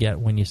that you get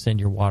when you send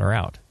your water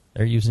out.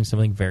 They're using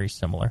something very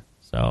similar.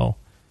 So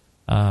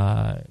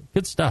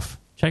good stuff.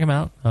 Check them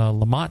out.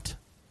 Lamont.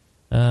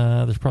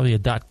 There's probably a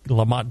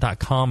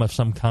Lamont.com of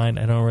some kind.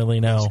 I don't really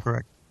know. That's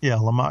correct. Yeah,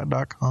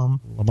 Lamont.com.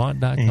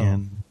 Lamont.com.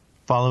 And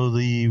follow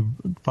the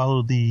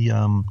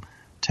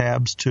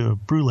tabs to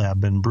Brew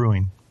Lab and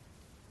Brewing.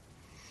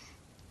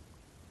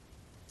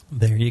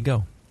 There you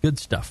go. Good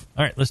stuff.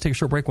 All right, let's take a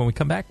short break. When we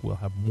come back, we'll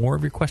have more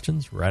of your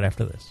questions right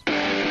after this.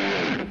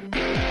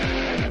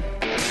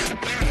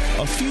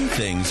 A few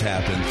things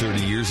happened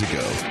 30 years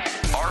ago.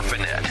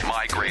 ARPANET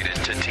migrated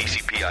to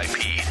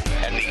TCP/IP,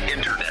 and the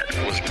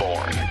Internet was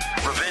born.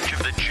 Revenge of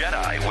the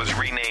Jedi was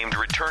renamed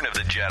Return of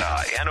the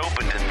Jedi and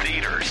opened in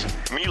theaters.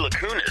 Mila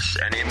Kunis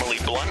and Emily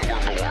Blunt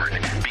were born,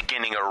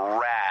 beginning a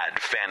rad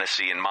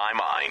fantasy in my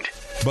mind.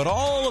 But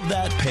all of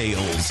that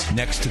pales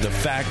next to the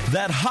fact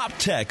that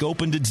HopTech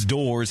opened its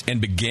doors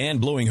and began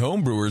blowing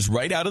homebrewers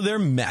right out of their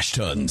mash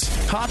tuns.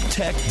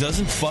 HopTech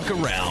doesn't fuck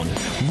around.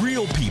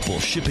 Real people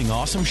shipping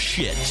awesome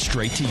shit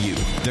straight to you.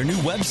 Their new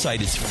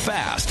website is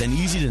fast and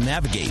easy to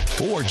navigate.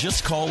 Or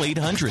just call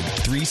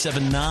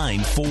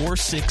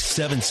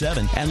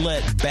 800-379-4677 and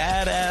let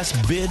badass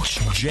bitch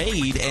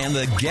Jade and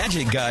the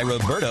gadget guy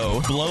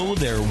Roberto blow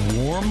their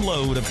warm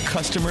load of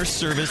customer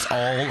service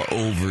all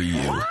over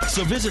you.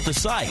 So visit the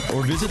site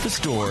or visit the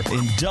store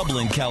in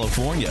Dublin,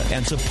 California,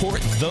 and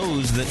support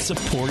those that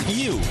support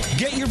you.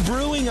 Get your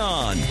brewing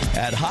on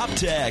at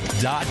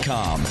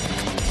hoptech.com.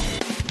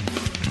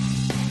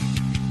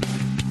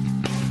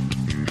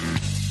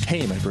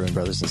 Hey, my brewing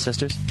brothers and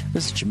sisters.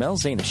 This is Jamel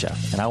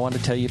Zainashev, and I want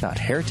to tell you about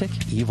Heretic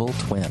Evil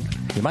Twin.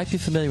 You might be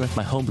familiar with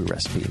my homebrew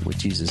recipe,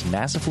 which uses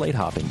massive late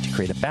hopping to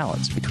create a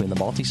balance between the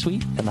malty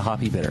sweet and the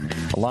hoppy bitter,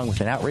 along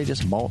with an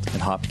outrageous malt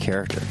and hop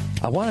character.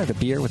 I wanted a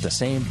beer with the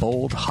same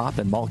bold hop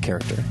and malt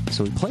character,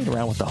 so we played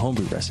around with the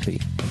homebrew recipe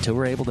until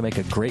we were able to make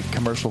a great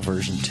commercial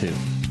version too.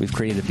 We've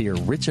created a beer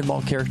rich in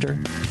malt character,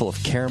 full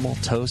of caramel,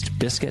 toast,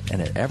 biscuit, and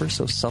an ever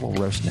so subtle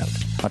roast note.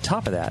 On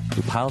top of that,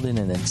 we piled in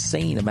an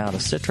insane amount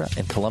of Citra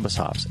and Columbus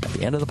hops at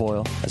the end of the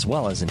boil, as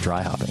well as in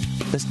dry hopping.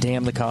 This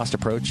damn-the-cost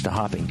approach to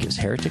hopping gives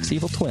Heretic's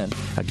Evil Twin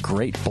a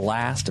great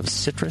blast of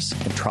citrus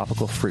and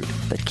tropical fruit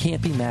that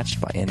can't be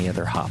matched by any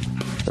other hop.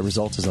 The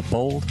result is a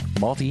bold,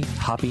 malty,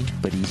 hoppy,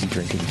 but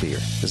easy-drinking beer.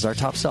 This is our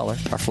top seller,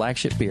 our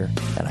flagship beer,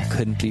 and I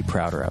couldn't be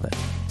prouder of it.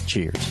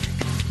 Cheers.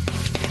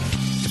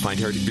 To find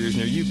Heretic beers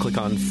near you, click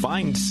on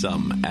Find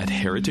Some at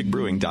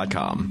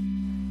hereticbrewing.com.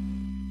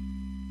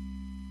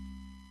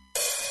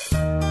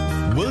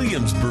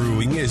 Williams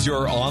Brewing is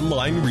your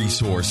online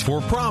resource for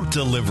prompt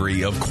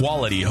delivery of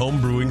quality home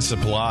brewing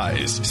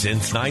supplies.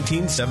 Since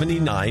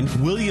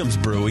 1979, Williams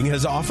Brewing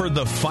has offered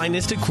the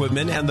finest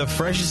equipment and the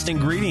freshest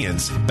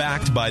ingredients,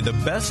 backed by the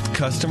best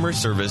customer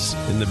service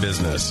in the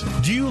business.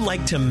 Do you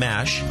like to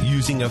mash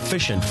using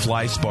efficient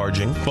fly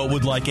sparging, but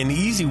would like an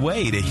easy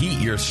way to heat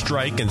your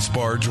strike and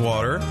sparge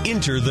water?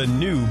 Enter the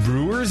new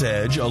Brewer's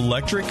Edge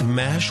electric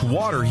mash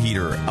water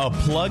heater, a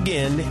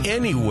plug-in,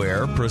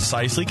 anywhere,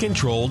 precisely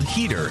controlled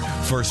heater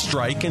for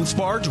strike and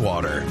sparge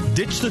water.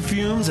 Ditch the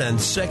fumes and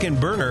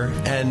second burner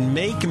and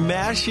make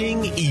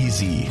mashing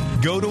easy.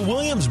 Go to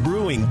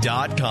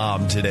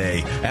williamsbrewing.com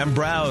today and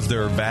browse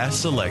their vast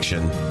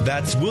selection.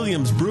 That's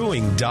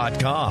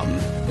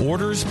williamsbrewing.com.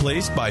 Orders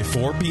placed by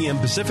 4 p.m.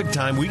 Pacific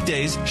Time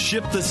weekdays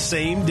ship the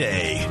same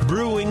day.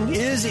 Brewing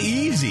is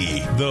easy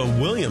the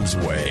Williams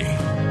way.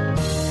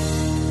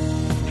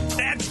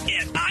 That's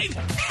it. I've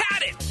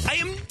had it. I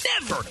am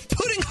never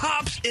putting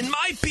hops in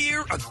my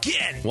beer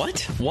again. What?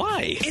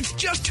 Why? It's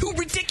just too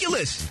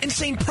ridiculous.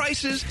 Insane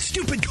prices,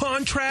 stupid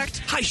contracts,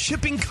 high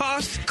shipping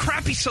costs,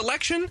 crappy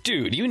selection.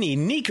 Dude, you need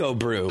Nico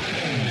Brew.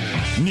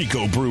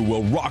 Nico Brew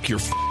will rock your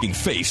f***ing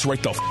face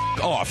right the f***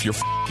 off your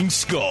f***ing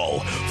skull.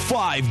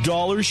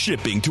 $5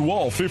 shipping to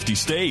all 50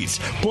 states.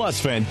 Plus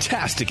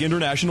fantastic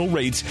international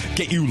rates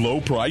get you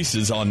low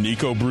prices on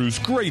Nico Brew's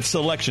great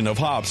selection of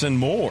hops and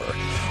more.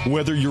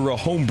 Whether you're a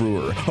home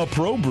brewer, a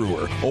pro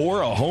brewer,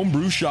 or a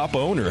homebrew shop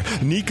owner,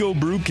 Nico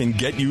Brew can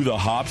get you the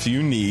hops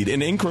you need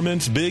in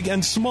increments big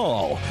and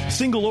small,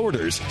 single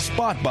orders,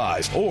 spot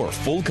buys, or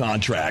full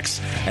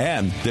contracts.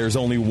 And there's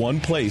only one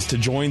place to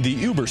join the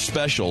uber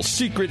special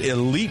secret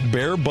elite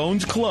bare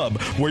bones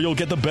club where you'll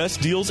get the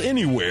best deals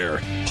anywhere.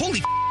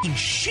 Holy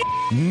shit!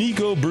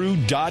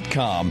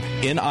 NicoBrew.com.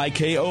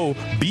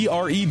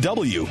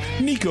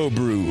 NIKOBREW. Nico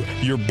Brew,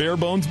 your bare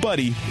bones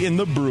buddy in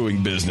the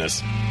brewing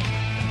business.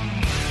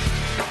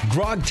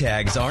 Grog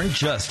tags aren't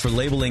just for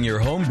labeling your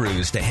home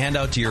brews to hand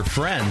out to your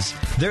friends.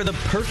 They're the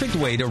perfect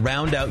way to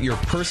round out your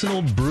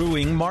personal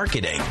brewing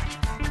marketing.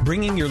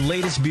 Bringing your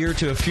latest beer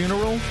to a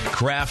funeral?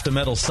 Craft a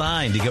metal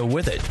sign to go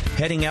with it.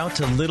 Heading out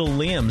to little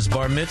Liam's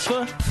bar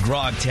mitzvah?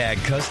 Grog Tag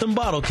custom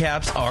bottle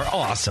caps are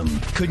awesome.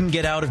 Couldn't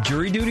get out of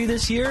jury duty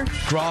this year?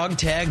 Grog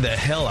Tag the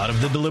hell out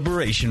of the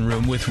deliberation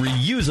room with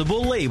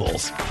reusable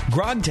labels.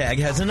 Grog Tag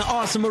has an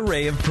awesome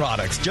array of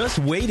products just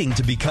waiting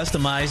to be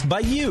customized by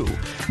you.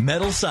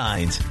 Metal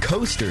signs,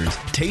 coasters,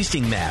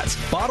 tasting mats,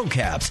 bottle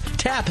caps,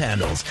 tap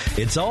handles.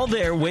 It's all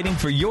there waiting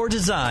for your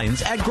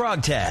designs at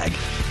Grog Tag.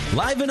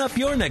 Liven up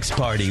your next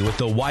party with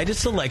the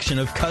widest selection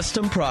of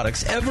custom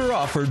products ever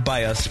offered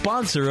by a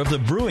sponsor of the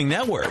Brewing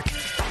Network.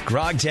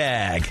 Grog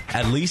Tag.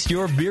 At least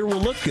your beer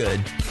will look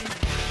good.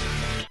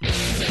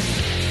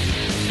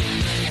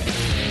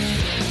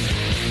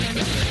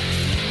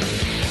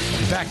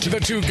 Back to the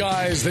two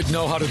guys that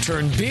know how to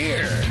turn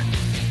beer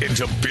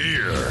into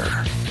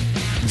beer.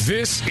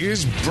 This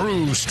is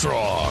Brew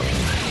Strong.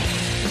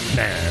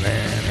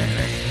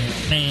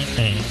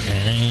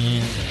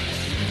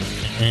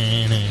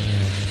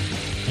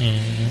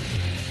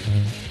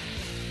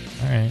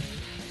 All right.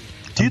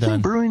 Do you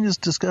think brewing is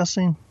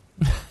disgusting?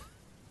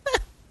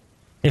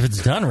 If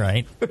it's done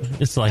right,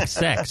 it's like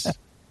sex.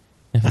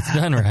 If it's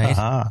done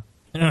right.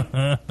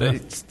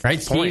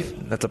 Right,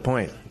 Steve? That's a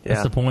point. Yeah.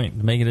 That's the point.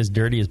 To make it as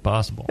dirty as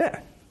possible. Yeah.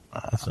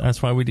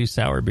 That's why we do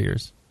sour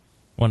beers.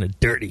 Want it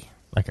dirty,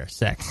 like our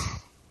sex.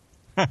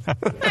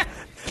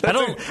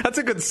 That's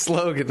a good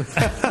slogan.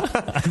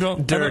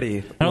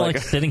 Dirty. I don't like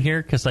sitting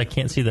here because I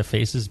can't see the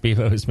faces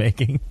Bevo is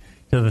making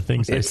to the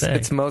things I say.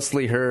 It's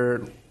mostly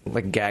her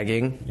like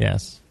gagging.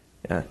 Yes.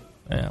 Yeah.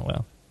 Yeah.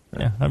 Well.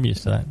 Yeah. I'm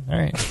used to that. All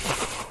right.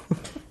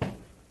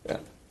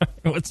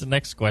 What's the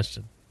next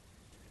question?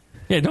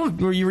 Yeah. Don't.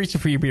 Were you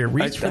reaching for your beer?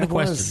 Reach for the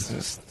question.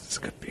 It's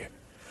good beer.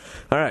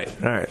 All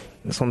right.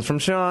 This one's from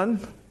Sean.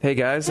 Hey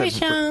guys. Hey,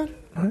 Sean.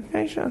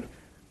 Hey Sean.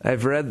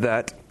 I've read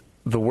that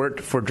the wort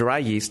for dry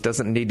yeast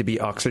doesn't need to be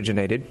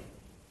oxygenated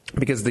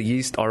because the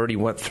yeast already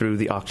went through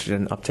the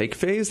oxygen uptake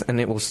phase and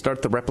it will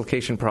start the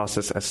replication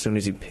process as soon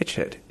as you pitch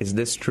it. Is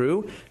this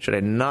true? Should I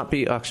not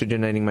be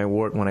oxygenating my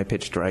wort when I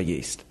pitch dry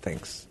yeast?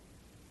 Thanks.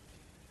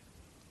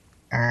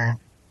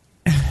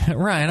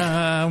 Right.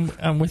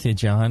 I'm with you,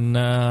 John.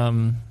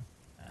 I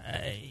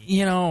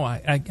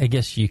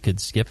guess you could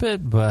skip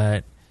it,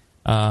 but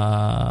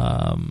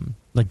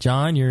like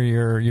John,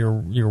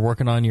 you're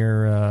working on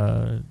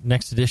your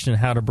next edition of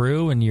How to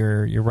Brew, and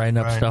you're writing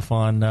up stuff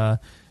on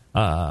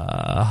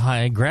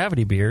high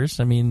gravity beers.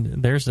 I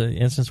mean, there's an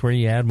instance where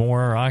you add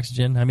more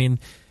oxygen. I mean,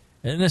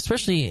 and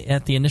especially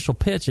at the initial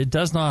pitch, it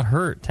does not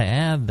hurt to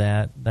add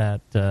that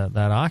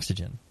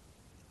oxygen.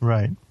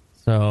 Right.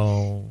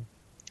 So,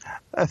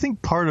 I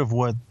think part of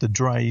what the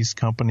dry yeast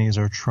companies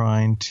are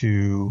trying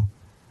to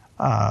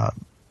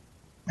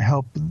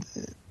help,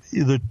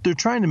 they're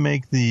trying to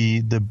make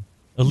the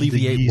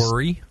alleviate yeast,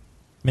 worry.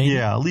 Maybe?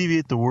 Yeah,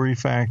 alleviate the worry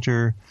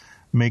factor,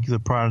 make the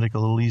product a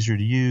little easier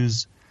to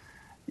use.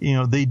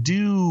 They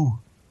do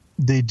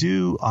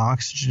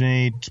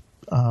oxygenate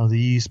the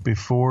yeast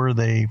before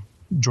they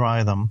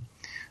dry them,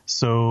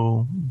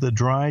 so the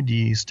dried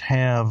yeast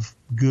have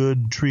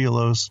good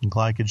trehalose and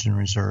glycogen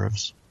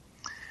reserves,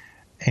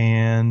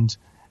 and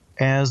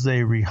as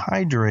they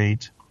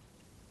rehydrate,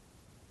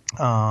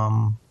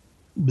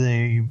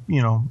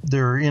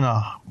 they're in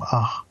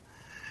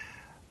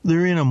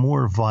a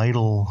more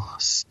vital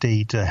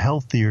state, a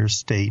healthier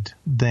state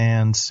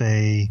than,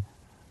 say,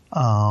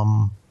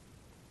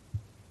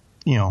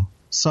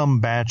 some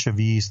batch of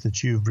yeast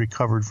that you've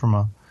recovered from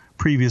a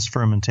previous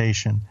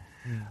fermentation.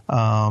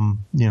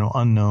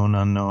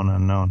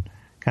 Unknown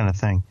kind of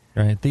thing.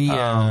 Right.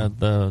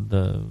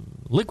 The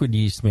liquid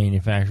yeast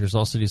manufacturers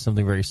also do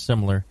something very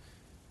similar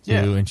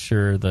to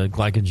ensure the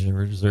glycogen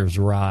reserves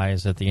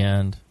rise at the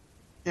end.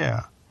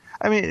 Yeah.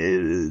 I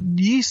mean,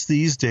 yeast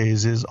these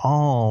days is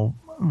all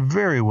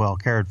very well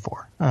cared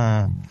for.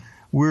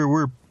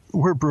 We're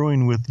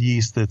brewing with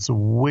yeast that's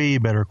way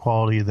better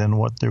quality than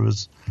what there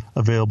was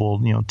available,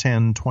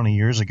 10, 20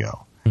 years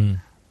ago.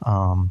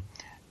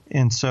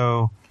 And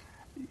so,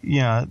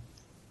 yeah,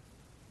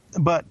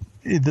 but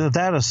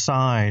that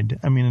aside,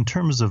 I mean, in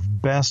terms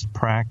of best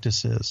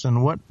practices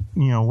and what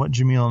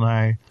Jamil and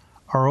I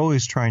are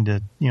always trying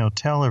to,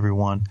 tell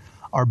everyone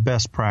are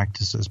best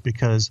practices,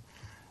 because,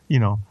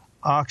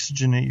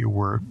 oxygenate your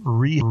wort,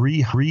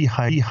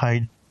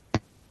 rehydrate,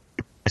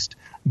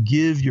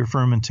 give your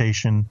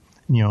fermentation,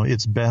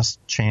 its best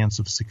chance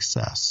of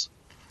success.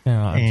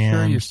 Yeah, I'm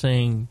sure you're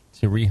saying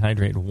to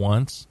rehydrate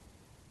once,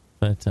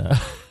 but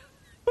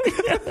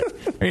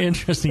very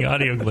interesting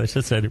audio glitch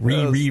that said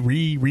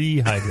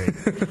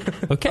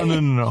rehydrate. Okay,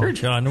 no. Sure,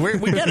 John, we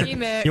get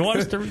it. You want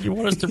us to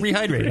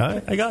rehydrate?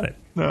 Huh? I got it.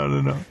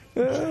 No.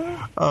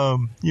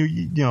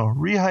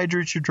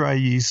 Rehydrate your dry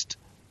yeast,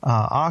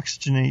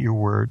 oxygenate your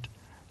wort,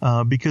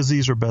 because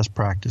these are best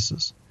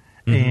practices,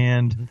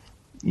 and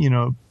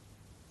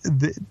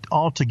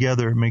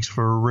altogether it makes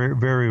for a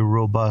very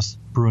robust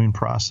brewing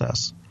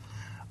process.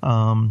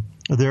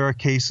 There are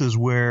cases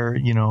where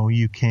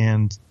you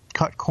can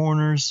cut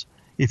corners.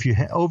 If you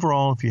have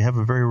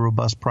a very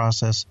robust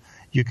process,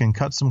 you can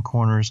cut some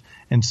corners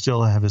and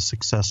still have a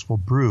successful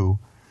brew.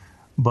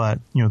 But,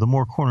 the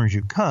more corners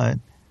you cut,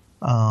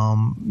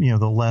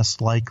 the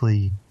less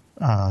likely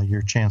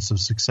your chance of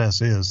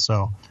success is.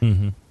 So,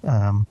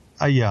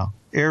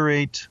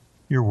 aerate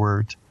your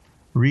wort,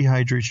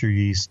 rehydrate your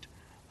yeast,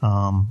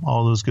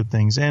 all those good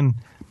things. And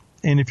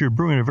if you're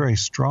brewing a very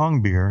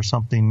strong beer,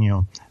 something,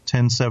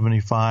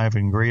 1075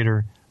 and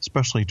greater,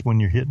 especially when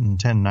you're hitting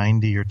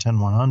 1090 or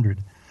 10100,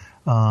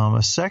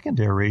 a second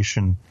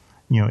aeration,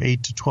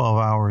 8 to 12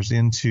 hours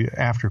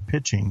after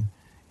pitching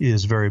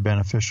is very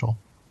beneficial,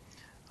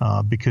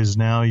 because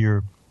now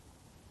you're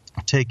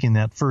taking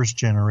that first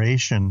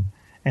generation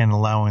and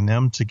allowing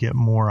them to get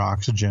more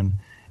oxygen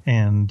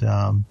and,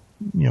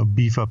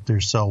 beef up their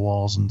cell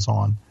walls and so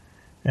on,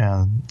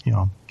 and,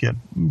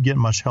 get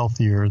much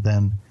healthier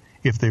than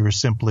if they were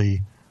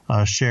simply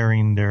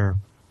sharing the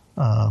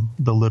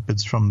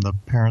lipids from the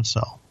parent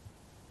cell.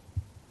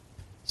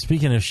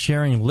 Speaking of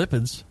sharing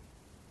lipids,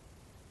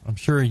 I'm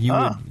sure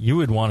you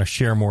would want to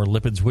share more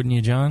lipids, wouldn't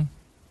you, John?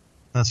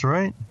 That's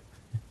right.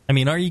 I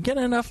mean, are you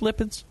getting enough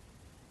lipids?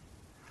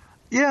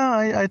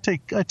 Yeah, I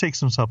take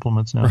some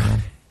supplements now and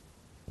then.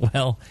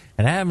 Well,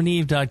 at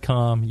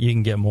adamandeve.com, you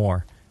can get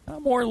more.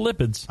 More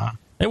lipids.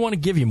 They want to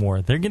give you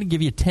more. They're going to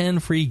give you 10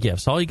 free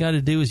gifts. All you got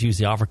to do is use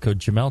the offer code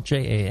Jamil,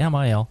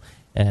 Jamil,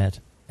 at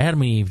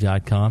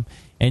adamandeve.com,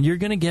 and you're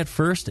going to get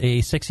first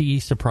a sexy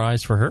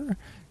surprise for her,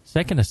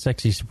 second a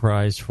sexy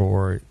surprise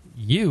for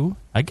you.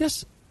 I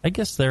guess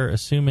they're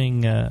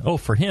assuming,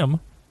 for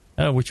him,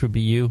 which would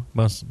be you,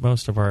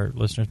 most of our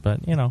listeners, but,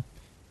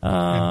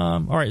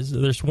 all right, so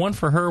there's one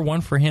for her,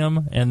 one for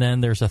him, and then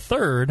there's a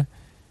third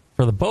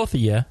for the both of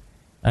you,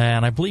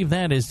 and I believe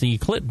that is the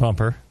clit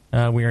bumper.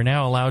 We are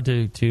now allowed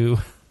to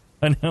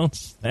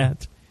announce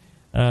that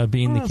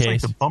being the case.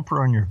 It's like a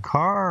bumper on your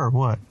car or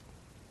what?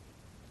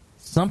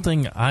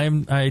 Something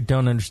I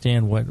don't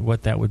understand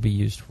what that would be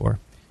used for.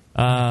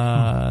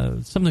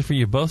 Something for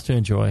you both to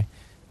enjoy.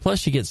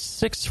 Plus, you get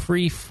 6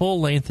 free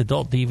full-length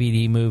adult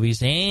DVD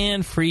movies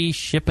and free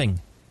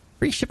shipping.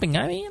 Free shipping.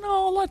 I mean, a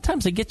lot of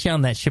times they get you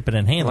on that shipping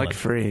and handling. I like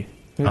free.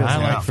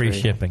 I like free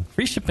shipping.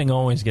 Free shipping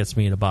always gets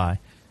me to buy.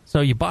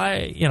 So you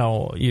buy,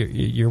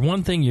 your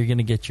one thing, you're going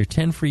to get your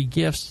 10 free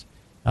gifts.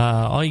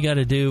 All you got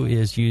to do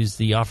is use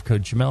the offer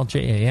code Jamil,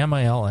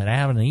 Jamil, at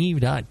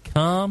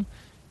adamandeve.com,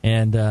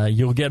 and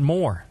you'll get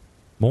more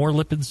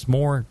lipids,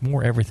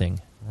 more everything,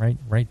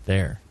 right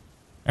there.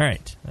 All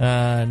right,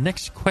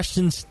 next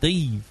question,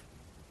 Steve.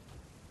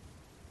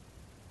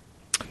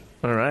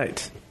 All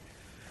right.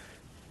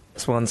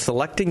 This one's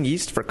selecting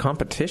yeast for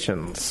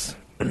competitions.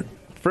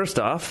 First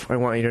off, I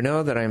want you to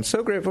know that I am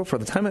so grateful for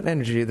the time and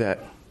energy that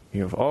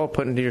you have all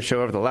put into your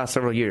show over the last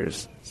several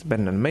years. It's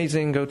been an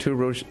amazing go-to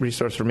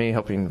resource for me,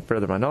 helping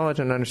further my knowledge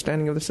and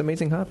understanding of this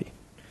amazing hobby.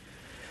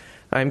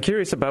 I am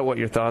curious about what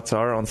your thoughts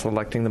are on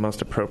selecting the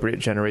most appropriate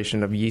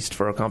generation of yeast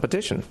for a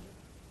competition.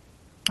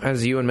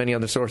 As you and many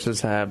other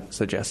sources have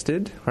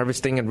suggested,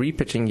 harvesting and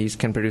repitching yeast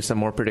can produce a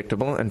more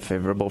predictable and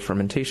favorable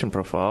fermentation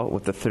profile,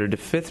 with the 3rd to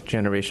 5th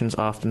generations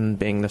often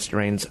being the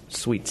strain's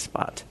sweet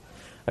spot.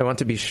 I want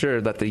to be sure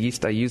that the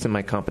yeast I use in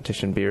my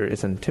competition beer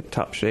is in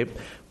tip-top shape,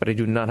 but I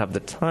do not have the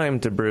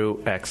time to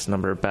brew X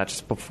number of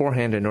batches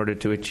beforehand in order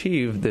to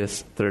achieve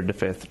this 3rd to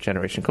 5th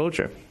generation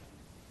culture.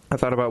 I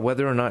thought about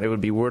whether or not it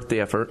would be worth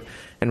the effort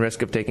and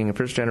risk of taking a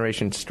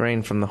first-generation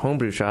strain from the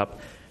homebrew shop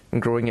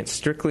and growing it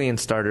strictly in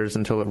starters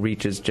until it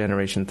reaches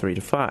generation 3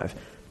 to 5.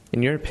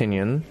 In your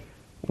opinion,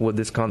 would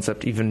this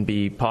concept even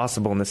be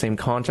possible in the same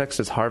context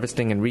as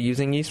harvesting and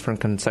reusing yeast from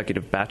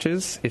consecutive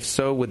batches? If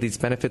so, would these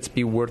benefits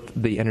be worth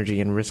the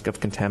energy and risk of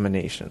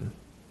contamination?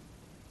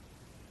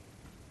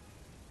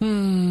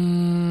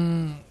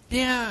 Yeah,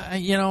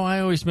 I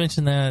always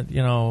mention that,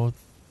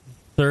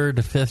 3rd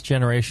to 5th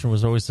generation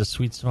was always the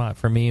sweet spot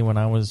for me when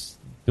I was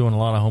doing a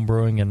lot of home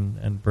brewing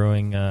and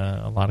brewing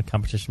a lot of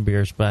competition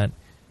beers. But,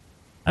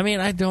 I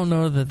mean, I don't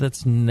know that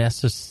that's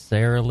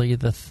necessarily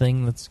the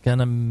thing that's going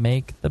to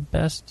make the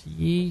best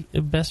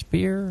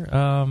beer.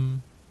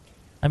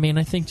 I mean,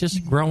 I think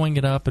just growing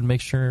it up and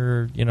make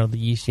sure, the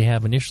yeast you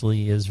have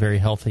initially is very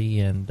healthy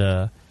and,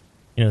 that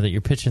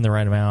you're pitching the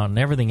right amount and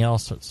everything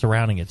else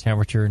surrounding it,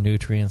 temperature,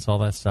 nutrients, all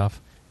that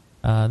stuff.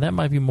 That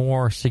might be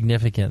more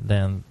significant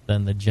than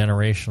the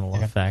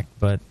generational effect.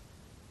 But,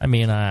 I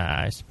mean,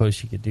 I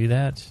suppose you could do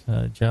that.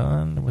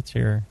 John, what's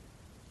your...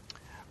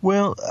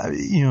 Well,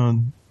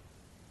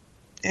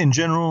 in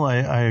general,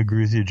 I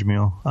agree with you,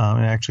 Jamil.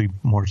 And actually,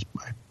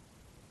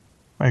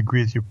 I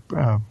agree with you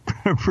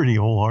pretty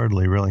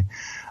wholeheartedly, really.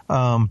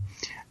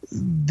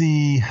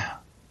 The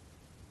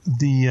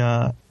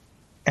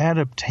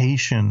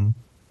adaptation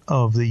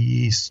of the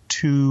yeast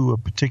to a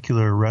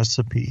particular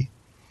recipe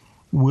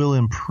will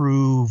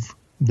improve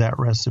that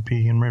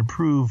recipe and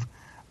improve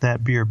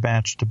that beer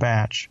batch to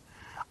batch.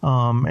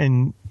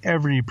 And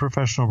every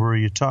professional brewer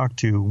you talk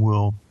to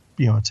will,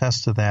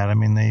 attest to that. I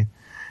mean,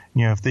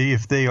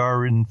 if they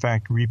are in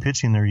fact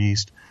repitching their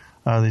yeast,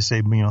 they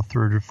say 3rd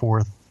or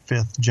 4th,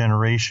 5th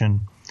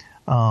generation,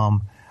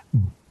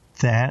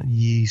 that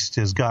yeast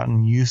has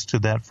gotten used to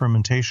that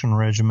fermentation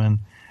regimen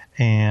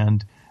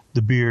and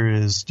the beer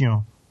is,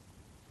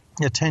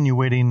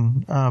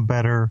 attenuating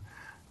better,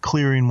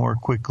 clearing more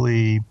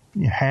quickly,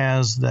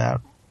 has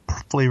that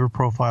flavor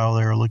profile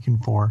they're looking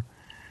for.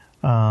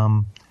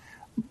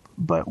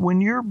 But when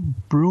you're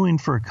brewing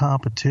for a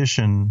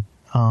competition,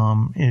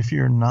 if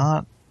you're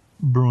not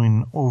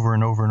brewing over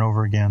and over and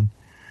over again,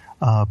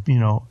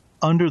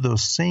 under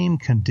those same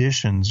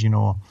conditions,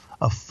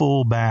 a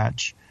full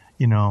batch,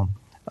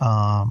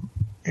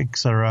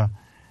 etc.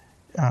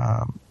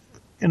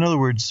 In other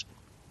words,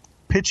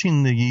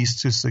 pitching the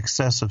yeast to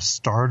successive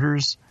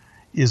starters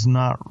is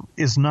not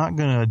going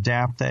to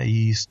adapt that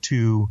yeast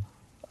to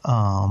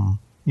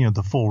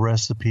the full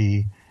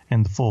recipe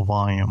and the full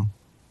volume.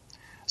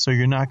 So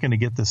you're not going to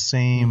get the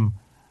same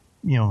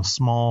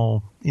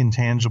small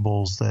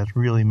intangibles that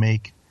really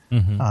make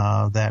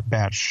that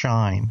batch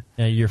shine.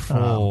 Yeah, your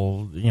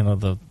full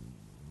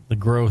the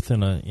growth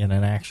in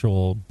an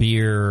actual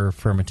beer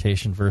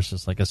fermentation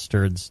versus like a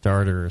stirred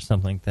starter or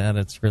something like that.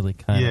 It's really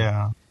kind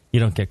of you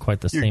don't get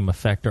quite the same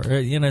effect, or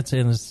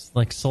it's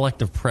like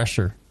selective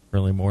pressure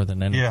really more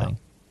than anything.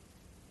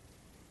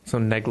 So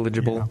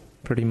negligible,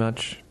 pretty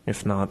much,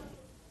 if not.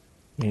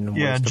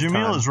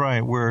 Jamil is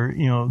right. Where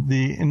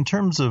in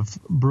terms of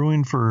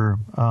brewing for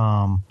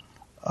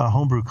a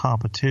homebrew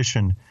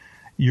competition,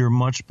 you're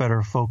much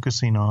better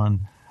focusing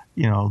on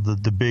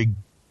the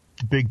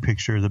big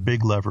picture, the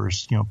big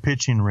levers,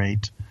 pitching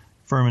rate,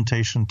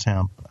 fermentation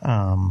temp,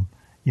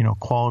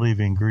 quality of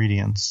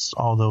ingredients,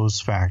 all those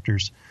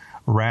factors,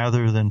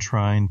 rather than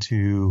trying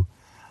to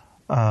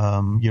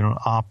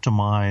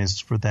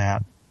optimize for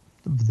that,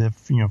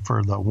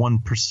 for the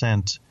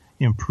 1%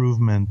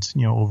 improvement,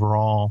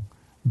 overall,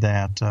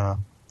 that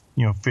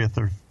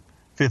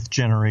fifth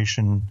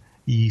generation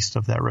yeast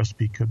of that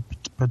recipe could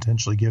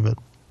potentially give it.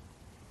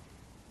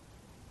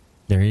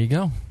 There you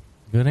go.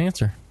 Good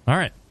answer. All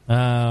right.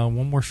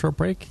 One more short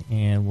break,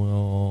 and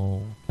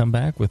we'll come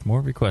back with more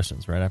of your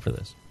questions right after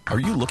this. Are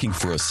you looking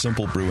for a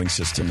simple brewing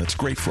system that's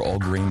great for all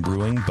grain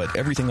brewing, but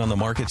everything on the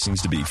market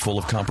seems to be full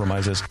of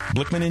compromises?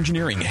 Blickman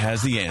Engineering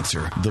has the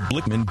answer. The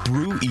Blickman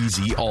Brew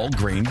Easy All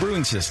Grain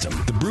Brewing System.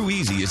 The Brew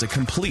Easy is a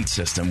complete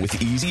system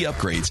with easy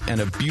upgrades and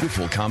a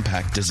beautiful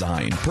compact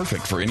design,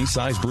 perfect for any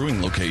size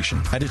brewing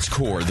location. At its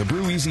core, the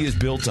Brew Easy is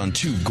built on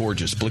two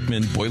gorgeous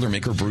Blickman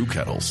Boilermaker brew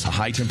kettles, a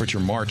high-temperature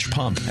March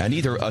pump, and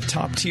either a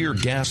top-tier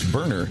gas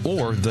burner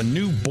or the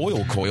new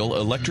Boil Coil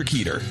electric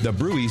heater. The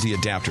Brew Easy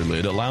adapter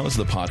lid allows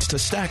the pots to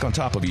stack on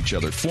top of each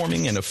other,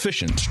 forming an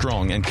efficient,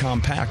 strong, and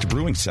compact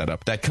brewing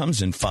setup that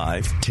comes in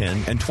 5,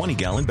 10, and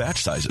 20-gallon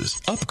batch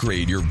sizes.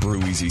 Upgrade your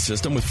Brew Easy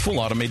system with full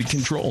automated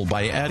control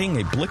by adding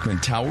a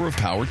Blickman Tower of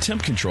Power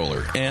temp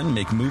controller, and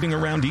make moving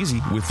around easy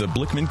with the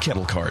Blickman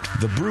Kettle Cart.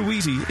 The Brew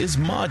Easy is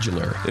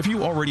modular. If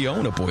you already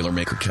own a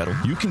Boilermaker kettle,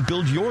 you can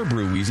build your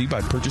Brew Easy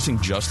by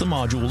purchasing just the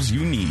modules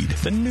you need.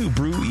 The new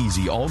Brew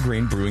Easy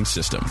all-grain brewing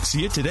system.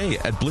 See it today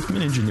at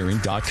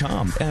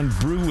BlickmanEngineering.com and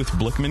brew with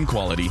Blickman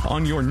quality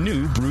on your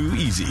new Brew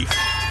Easy.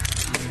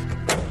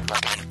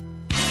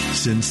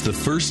 Since the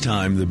first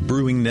time the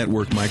Brewing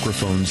Network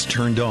microphones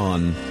turned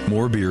on,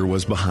 More Beer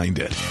was behind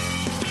it.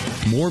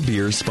 More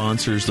Beer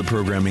sponsors the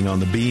programming on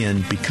the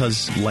BN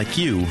because, like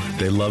you,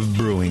 they love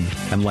brewing.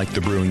 And like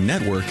the Brewing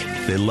Network,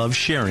 they love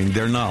sharing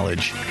their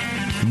knowledge.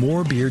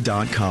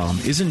 Morebeer.com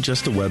isn't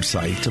just a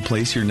website to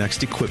place your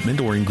next equipment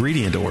or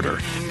ingredient order.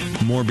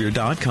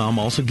 Morebeer.com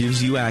also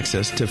gives you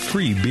access to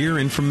free beer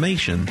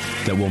information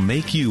that will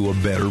make you a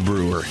better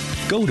brewer.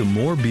 Go to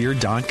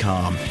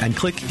morebeer.com and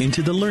click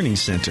into the Learning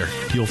Center.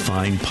 You'll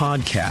find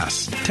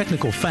podcasts,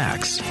 technical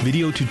facts,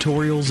 video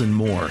tutorials, and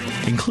more,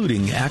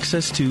 including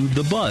access to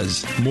The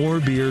Buzz, More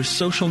Beer's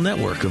social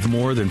network of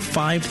more than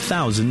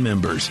 5,000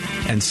 members.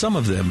 And some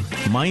of them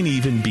might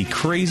even be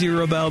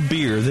crazier about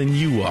beer than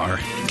you are.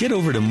 Get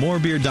over to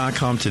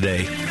morebeer.com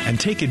today and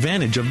take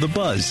advantage of The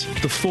Buzz,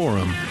 the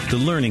forum, the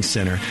Learning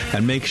Center,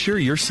 and make sure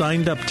you're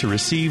signed up to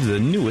receive the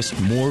newest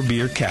More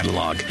Beer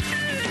catalog.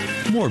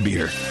 More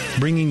Beer,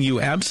 bringing you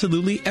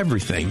absolutely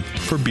everything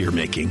for beer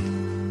making.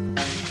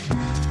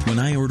 When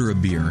I order a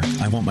beer,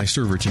 I want my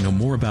server to know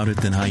more about it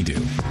than I do.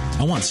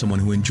 I want someone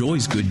who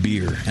enjoys good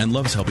beer and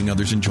loves helping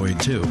others enjoy it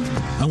too.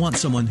 I want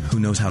someone who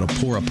knows how to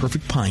pour a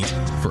perfect pint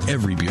for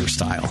every beer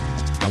style.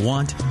 I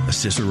want a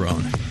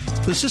Cicerone.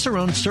 The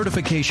Cicerone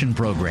Certification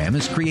Program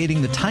is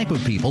creating the type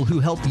of people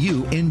who help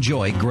you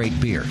enjoy great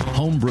beer.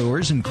 Home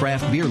brewers and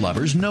craft beer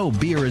lovers know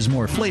beer is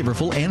more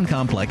flavorful and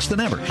complex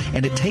than ever,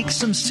 and it takes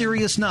some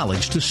serious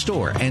knowledge to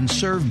store and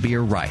serve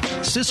beer right.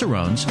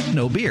 Cicerones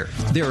know beer.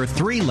 There are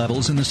 3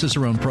 levels in the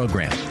Cicerone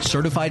program: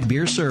 Certified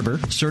Beer Server,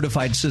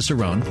 Certified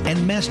Cicerone,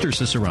 and Master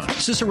Cicerone.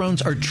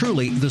 Cicerones are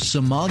truly the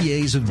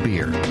sommeliers of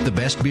beer. The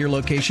best beer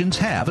locations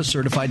have a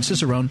Certified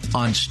Cicerone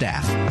on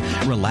staff.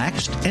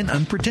 Relaxed and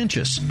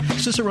unpretentious.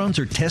 Cicerones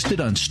are tested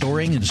on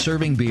storing and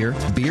serving beer,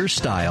 beer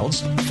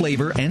styles,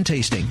 flavor and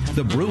tasting,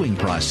 the brewing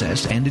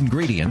process and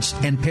ingredients,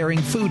 and pairing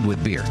food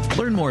with beer.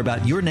 Learn more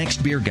about your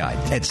next beer guide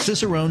at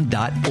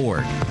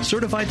Cicerone.org.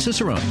 Certified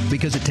Cicerone,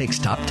 because it takes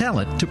top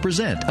talent to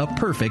present a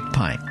perfect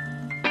pint.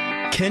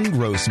 Ken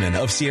Grossman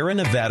of Sierra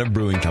Nevada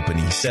Brewing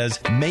Company says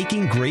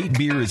making great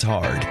beer is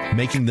hard.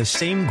 Making the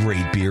same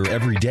great beer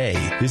every day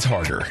is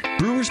harder.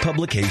 Brewers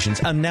Publications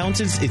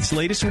announces its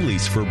latest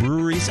release for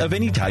breweries of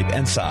any type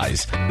and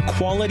size.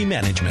 Quality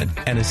Management,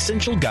 an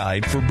essential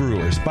guide for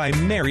brewers by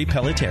Mary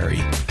Pelletieri.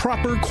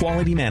 Proper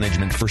quality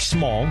management for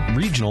small,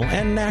 regional,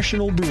 and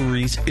national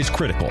breweries is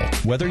critical.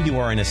 Whether you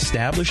are an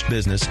established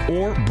business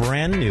or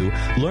brand new,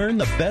 learn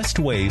the best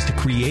ways to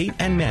create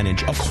and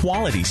manage a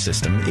quality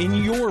system in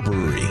your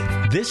brewery.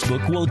 This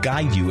book will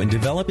guide you in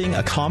developing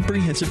a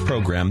comprehensive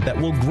program that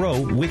will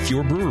grow with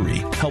your brewery,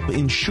 help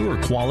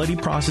ensure quality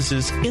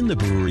processes in the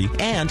brewery,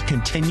 and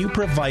continue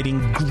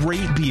providing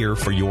great beer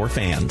for your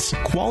fans.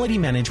 Quality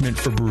management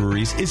for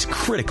breweries is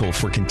critical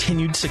for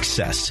continued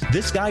success.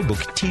 This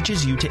guidebook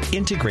teaches you to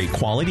integrate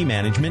quality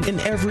management in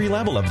every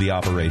level of the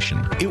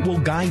operation. It will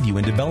guide you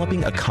in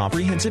developing a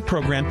comprehensive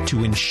program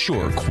to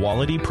ensure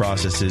quality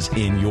processes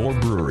in your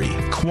brewery.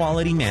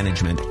 Quality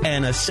Management,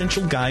 an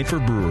essential guide for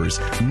brewers,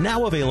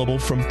 now available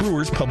from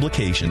Brewers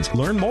Publications.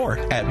 Learn more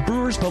at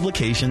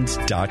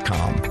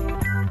brewerspublications.com.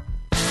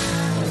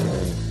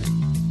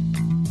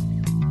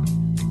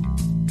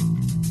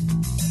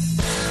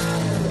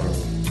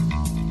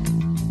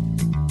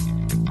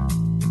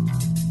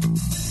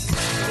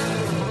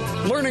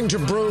 Learning to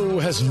brew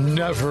has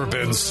never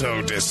been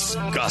so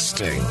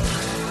disgusting.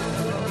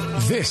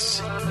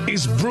 This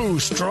is Brew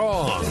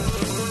Strong.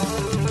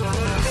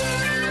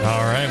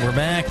 All right, we're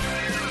back.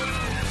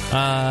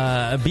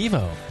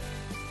 Bevo,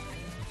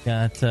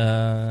 got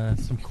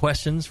some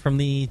questions from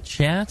the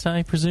chat,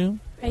 I presume?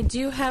 I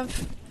do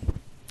have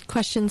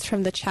questions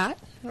from the chat.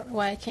 I don't know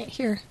why I can't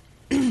hear.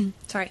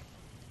 Sorry.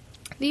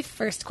 The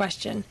first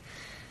question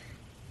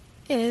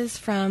is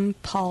from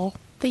Paul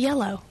the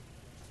Yellow.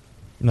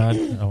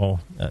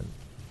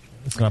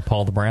 It's not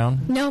Paul the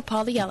Brown? No,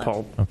 Paul the Yellow.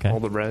 Paul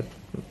the Red.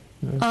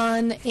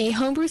 On a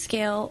homebrew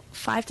scale,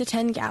 5 to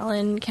 10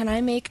 gallon, can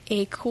I make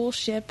a cool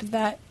ship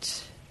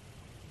that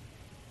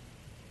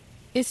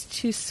is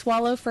to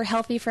swallow for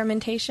healthy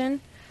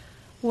fermentation?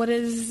 What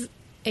is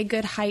a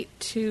good height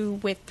to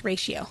width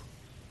ratio?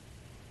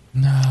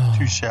 No.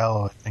 Too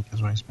shallow, I think,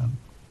 is what he's meant.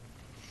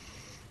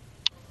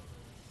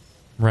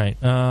 Right.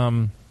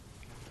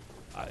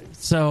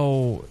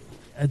 So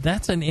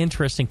that's an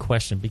interesting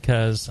question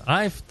because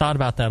I've thought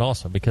about that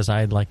also because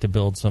I'd like to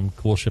build some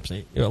cool ships.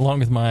 Along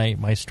with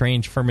my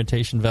strange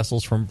fermentation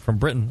vessels from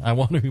Britain, I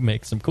want to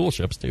make some cool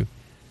ships too.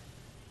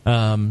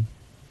 And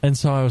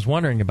so I was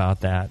wondering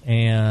about that,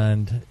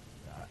 and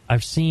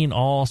I've seen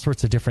all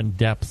sorts of different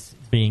depths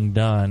being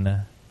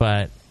done,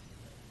 but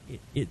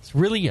it's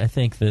really, I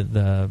think,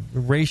 the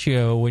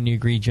ratio, when you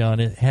agree, John,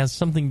 it has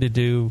something to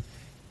do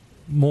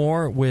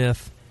more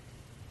with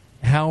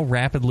how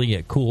rapidly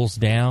it cools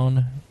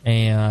down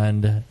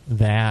and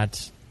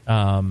that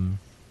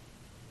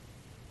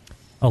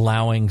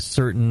allowing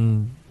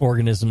certain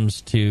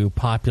organisms to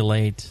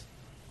populate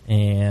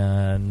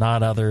and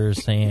not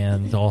others,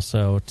 and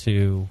also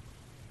to,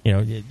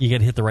 you got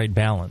to hit the right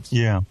balance.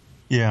 Yeah.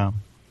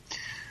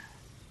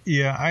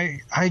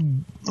 I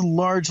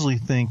largely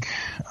think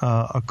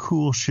a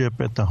cool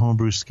ship at the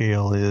homebrew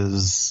scale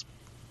is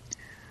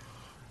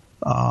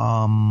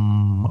a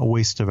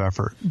waste of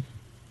effort.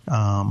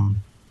 I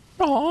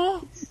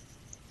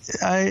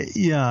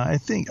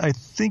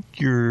think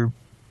you're.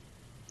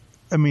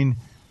 I mean,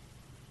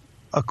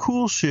 a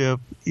cool ship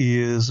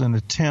is an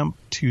attempt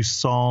to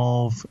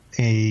solve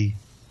a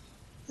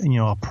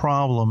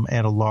problem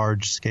at a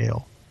large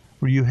scale,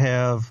 where you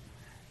have,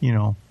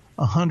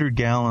 100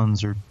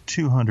 gallons or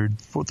 200,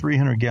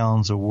 300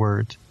 gallons of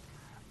wort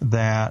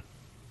that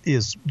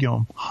is,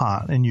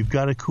 hot, and you've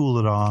got to cool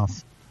it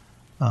off,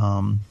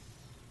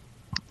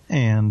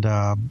 in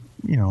a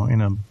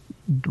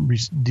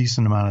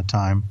decent amount of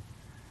time,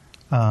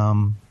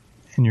 and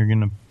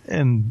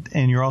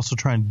you're also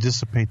trying to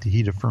dissipate the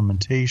heat of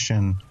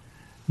fermentation,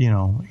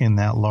 in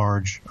that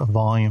large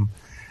volume.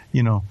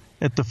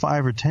 At the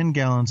 5 or 10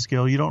 gallon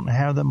scale, you don't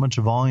have that much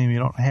volume, you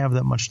don't have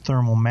that much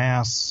thermal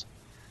mass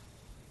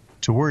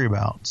to worry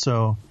about.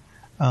 So,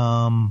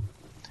 so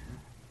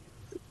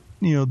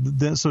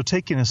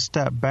taking a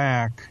step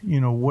back,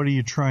 what are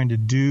you trying to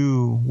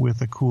do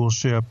with a cool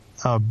ship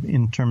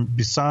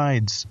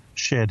besides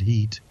shed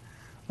heat?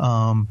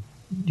 You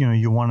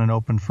want an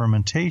open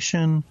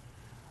fermentation.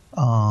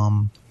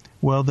 Well,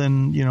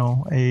 then,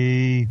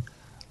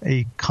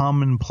 a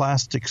common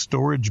plastic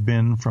storage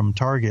bin from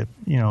Target,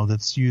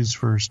 that's used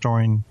for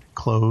storing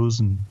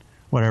clothes and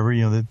whatever,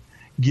 that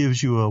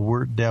gives you a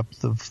wort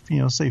depth of,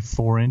 say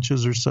 4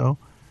 inches or so.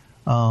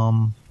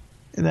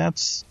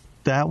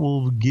 That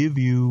will give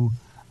you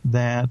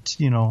that,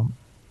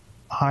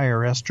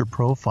 higher ester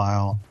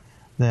profile,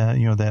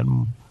 that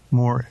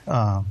more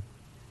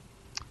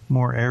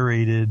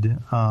aerated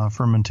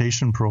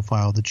fermentation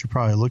profile that you're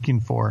probably looking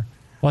for.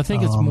 Well, I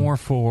think it's more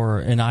for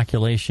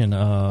inoculation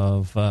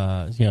of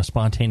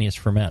spontaneous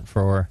ferment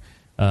for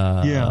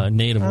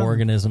native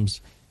organisms,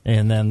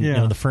 and then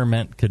the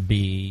ferment could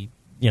be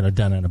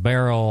done in a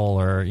barrel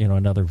or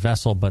another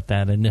vessel, but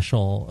that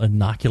initial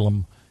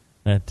inoculum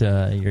that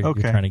you're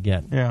trying to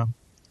get. Yeah.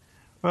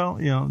 Well,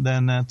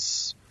 then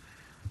that's.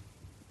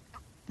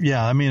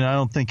 Yeah, I mean, I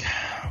don't think.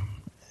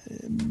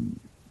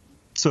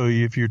 So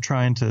if you're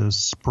trying to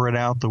spread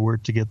out the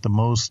wort to get the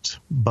most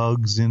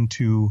bugs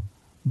into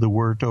the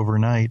wort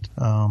overnight,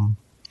 I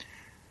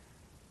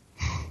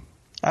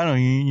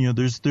don't know.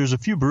 There's a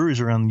few breweries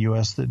around the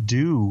U.S. that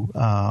do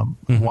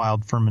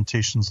wild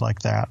fermentations like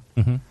that,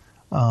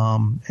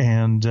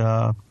 and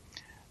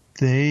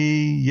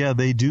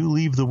they do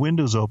leave the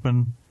windows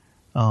open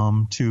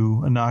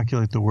to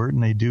inoculate the wort,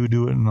 and they do it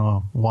in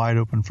a wide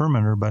open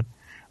fermenter, but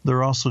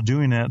they're also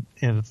doing it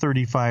at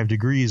 35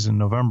 degrees in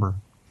November.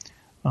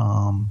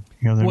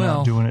 They're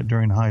not doing it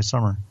during high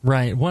summer.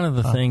 Right. One of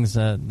the things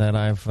that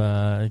I've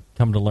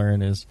come to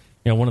learn is,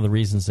 one of the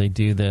reasons they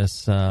do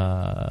this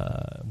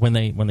when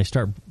they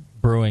start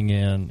brewing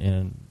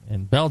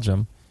in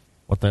Belgium,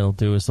 what they'll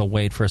do is they'll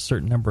wait for a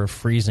certain number of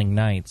freezing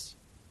nights,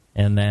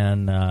 and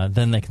then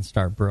they can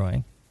start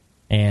brewing.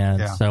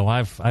 And so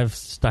I've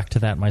stuck to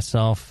that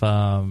myself.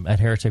 At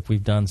Heretic,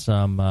 we've done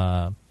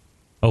some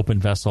open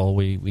vessel.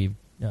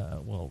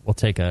 We'll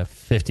take a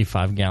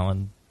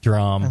 55-gallon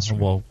drum. Right.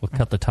 We'll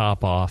cut the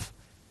top off,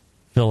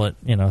 fill it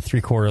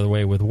 3/4 of the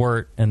way with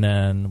wort, and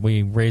then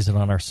we raise it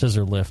on our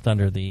scissor lift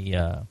under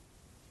the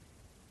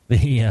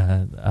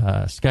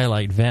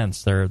skylight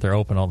vents. They're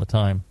open all the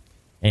time,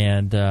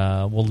 and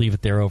we'll leave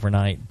it there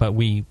overnight. But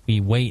we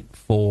wait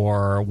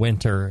for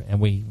winter, and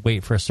we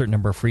wait for a certain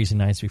number of freezing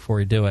nights before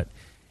we do it,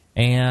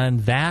 and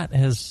that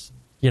has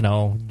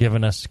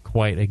given us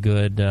quite a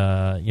good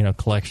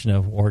collection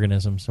of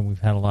organisms, and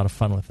we've had a lot of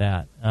fun with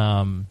that.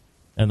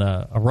 And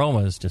the aroma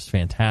is just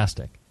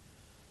fantastic.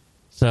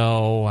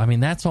 So, I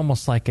mean, that's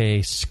almost like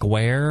a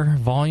square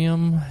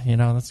volume.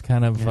 That's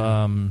kind of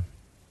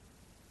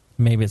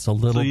maybe it's a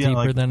little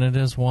deeper than it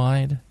is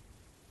wide.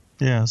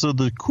 Yeah, so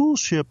the cool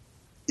ship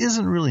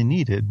isn't really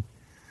needed.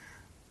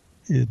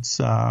 It's,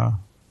 I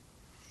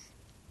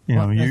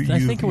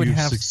think you've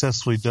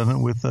successfully done it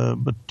with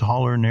a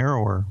taller,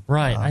 narrower.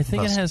 Right, I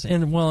think it has.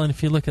 And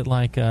if you look at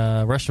like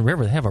Russian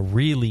River, they have a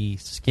really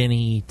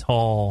skinny,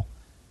 tall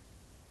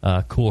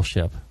cool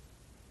ship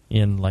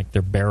in like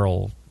their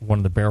barrel, one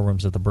of the barrel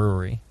rooms at the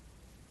brewery.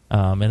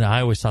 And I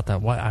always thought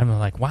that, I'm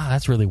like, wow,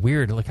 that's really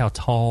weird. Look how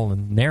tall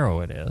and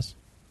narrow it is.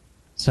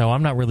 So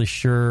I'm not really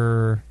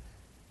sure,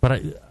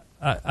 but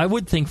I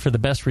would think for the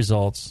best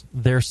results,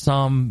 there's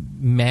some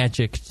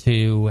magic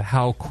to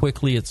how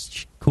quickly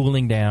it's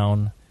cooling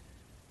down.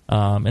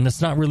 And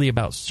it's not really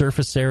about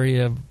surface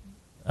area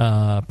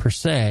per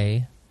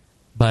se,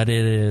 but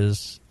it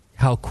is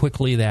how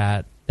quickly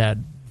that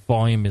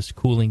volume is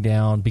cooling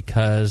down,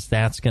 because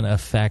that's going to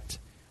affect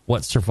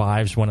what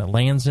survives when it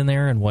lands in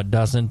there and what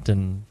doesn't.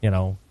 And,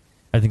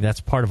 I think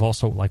that's part of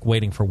also like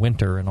waiting for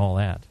winter and all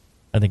that.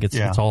 I think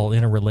it's all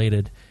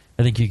interrelated.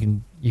 I think you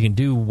can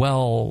do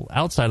well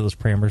outside of those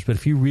parameters, but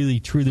if you really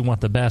truly want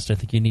the best, I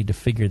think you need to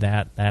figure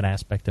that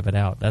aspect of it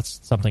out.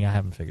 That's something I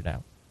haven't figured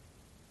out.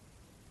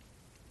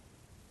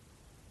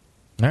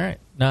 All right.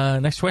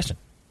 Next question.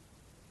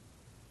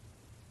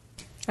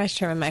 I should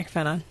turn my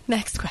microphone on.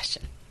 Next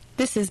question.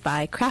 This is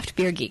by Craft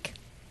Beer Geek.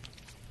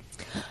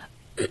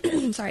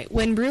 Sorry.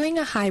 When brewing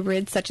a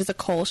hybrid such as a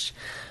Kolsch,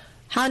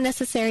 how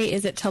necessary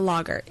is it to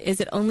lager? Is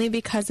it only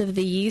because of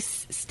the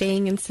yeast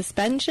staying in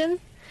suspension?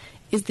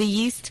 Is the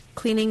yeast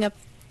cleaning up?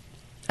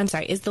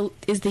 Is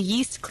the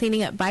yeast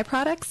cleaning up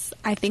byproducts?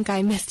 I think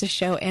I missed a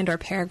show and/or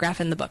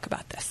paragraph in the book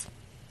about this.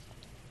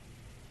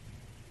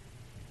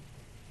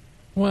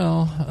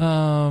 Well,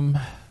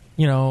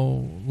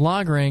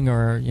 lagering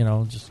or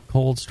just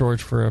cold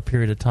storage for a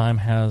period of time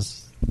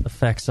has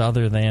effects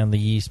other than the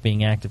yeast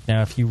being active.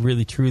 Now, if you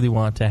really truly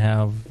want to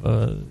have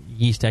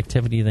yeast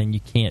activity, then you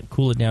can't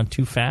cool it down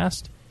too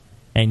fast,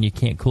 and you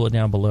can't cool it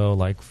down below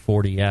like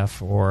 40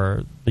 F,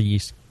 or the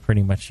yeast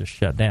pretty much just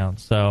shut down.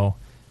 So,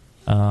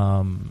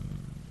 I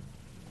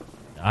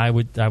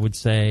would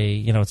say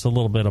it's a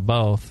little bit of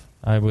both.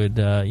 I would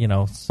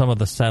some of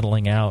the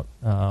settling out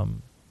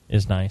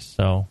is nice.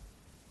 So,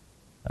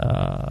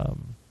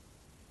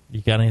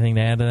 you got anything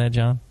to add to that,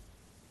 John?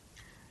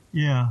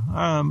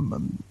 Yeah.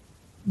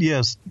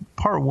 Yes,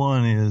 part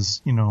one is,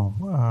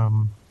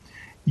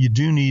 you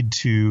do need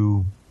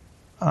to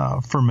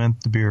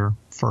ferment the beer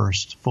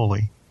first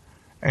fully.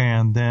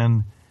 And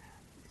then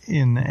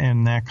in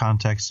that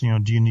context, do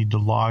you need to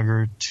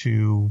lager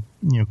to,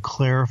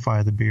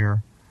 clarify the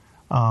beer?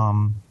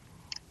 Kolsch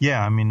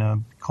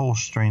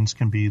strains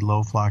can be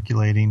low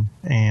flocculating.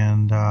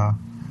 And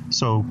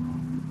so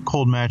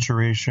cold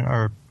maturation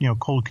or,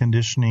 cold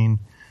conditioning,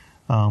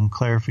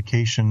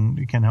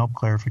 clarification can help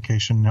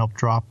help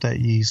drop that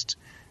yeast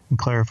and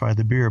clarify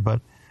the beer.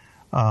 But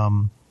I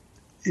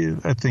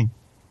think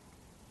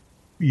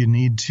you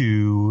need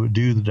to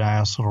do the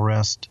diacetyl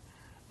rest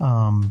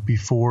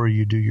before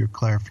you do your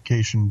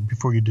clarification,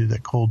 before you do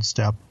that cold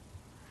step.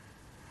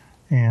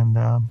 And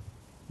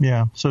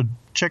so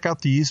check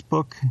out the yeast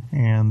book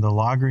and the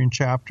lagering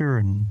chapter,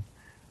 and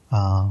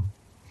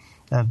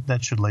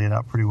that should lay it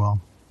out pretty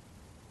well.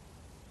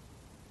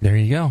 There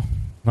you go.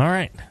 All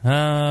right.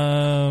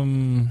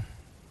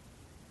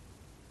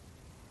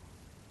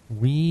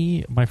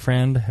 we, my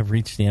friend, have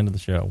reached the end of the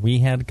show. We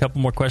had a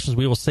couple more questions.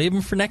 We will save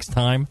them for next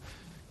time.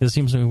 It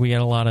seems like we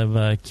got a lot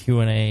of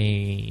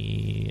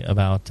Q&A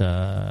about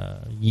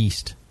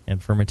yeast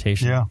and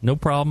fermentation. Yeah. No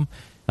problem.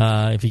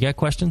 If you got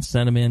questions,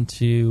 send them in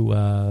to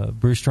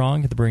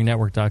brewstrong at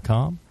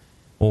thebrewingnetwork.com,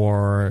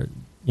 or,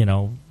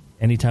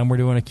 anytime we're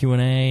doing a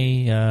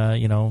Q&A,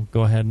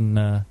 go ahead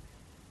and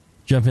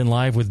jump in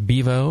live with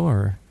Bevo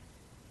or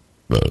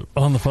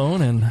on the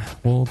phone, and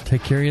we'll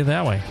take care of you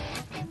that way.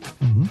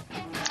 Mm-hmm.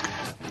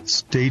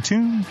 Stay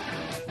tuned.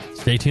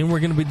 Stay tuned. We're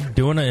going to be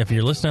doing it. If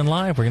you're listening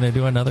live, we're going to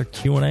do another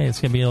Q&A.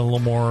 It's going to be a little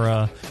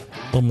more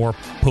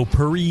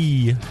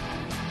potpourri.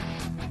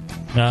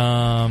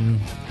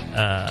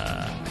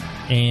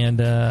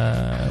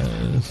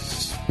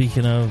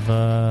 Speaking of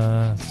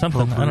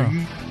something, potpourri. I don't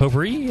know,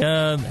 potpourri.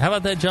 How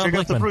about that, John? Check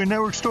out the Blickman? Brewing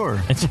Network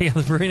store. And check out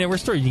the Brewing Network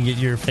store. You can get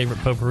your favorite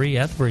potpourri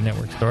at the Brewing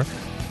Network store.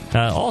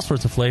 All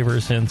sorts of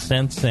flavors and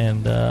scents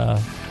and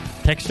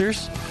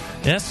textures.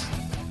 Yes.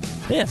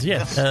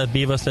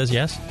 Bevo says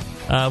yes.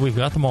 We've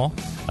got them all.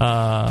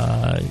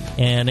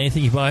 And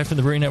anything you buy from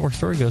the Brewing Network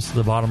store goes to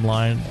the bottom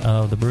line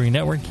of the Brewing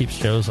Network, keeps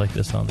shows like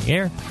this on the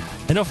air.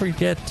 And don't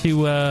forget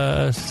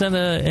to send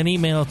an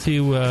email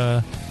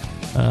to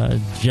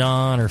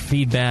John or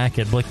feedback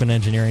at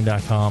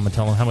blickmanengineering.com and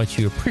tell him how much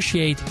you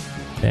appreciate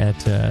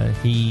that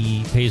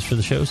he pays for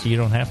the show so you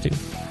don't have to.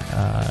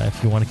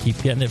 If you want to keep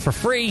getting it for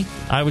free,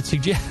 I would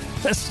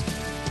suggest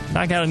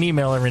knock out an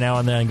email every now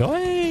and then and go,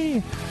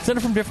 hey, send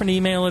it from different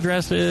email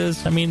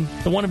addresses. I mean,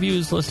 the one of you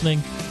is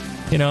listening,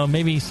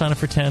 maybe sign up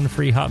for 10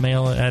 free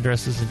Hotmail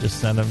addresses and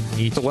just send them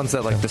each. The ones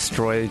that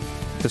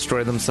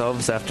destroy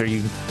themselves after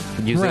you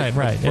use it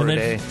right. for and a then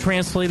day.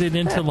 translate it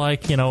into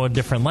a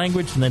different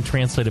language, and then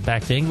translate it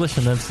back to English,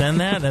 and then send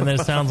that, and then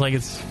it sounds like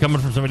it's coming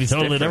from somebody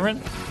totally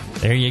different.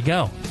 There you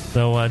go.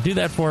 So do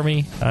that for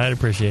me. I'd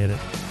appreciate it.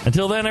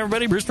 Until then,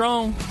 everybody, brew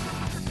strong.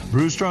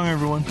 Brew strong,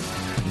 everyone.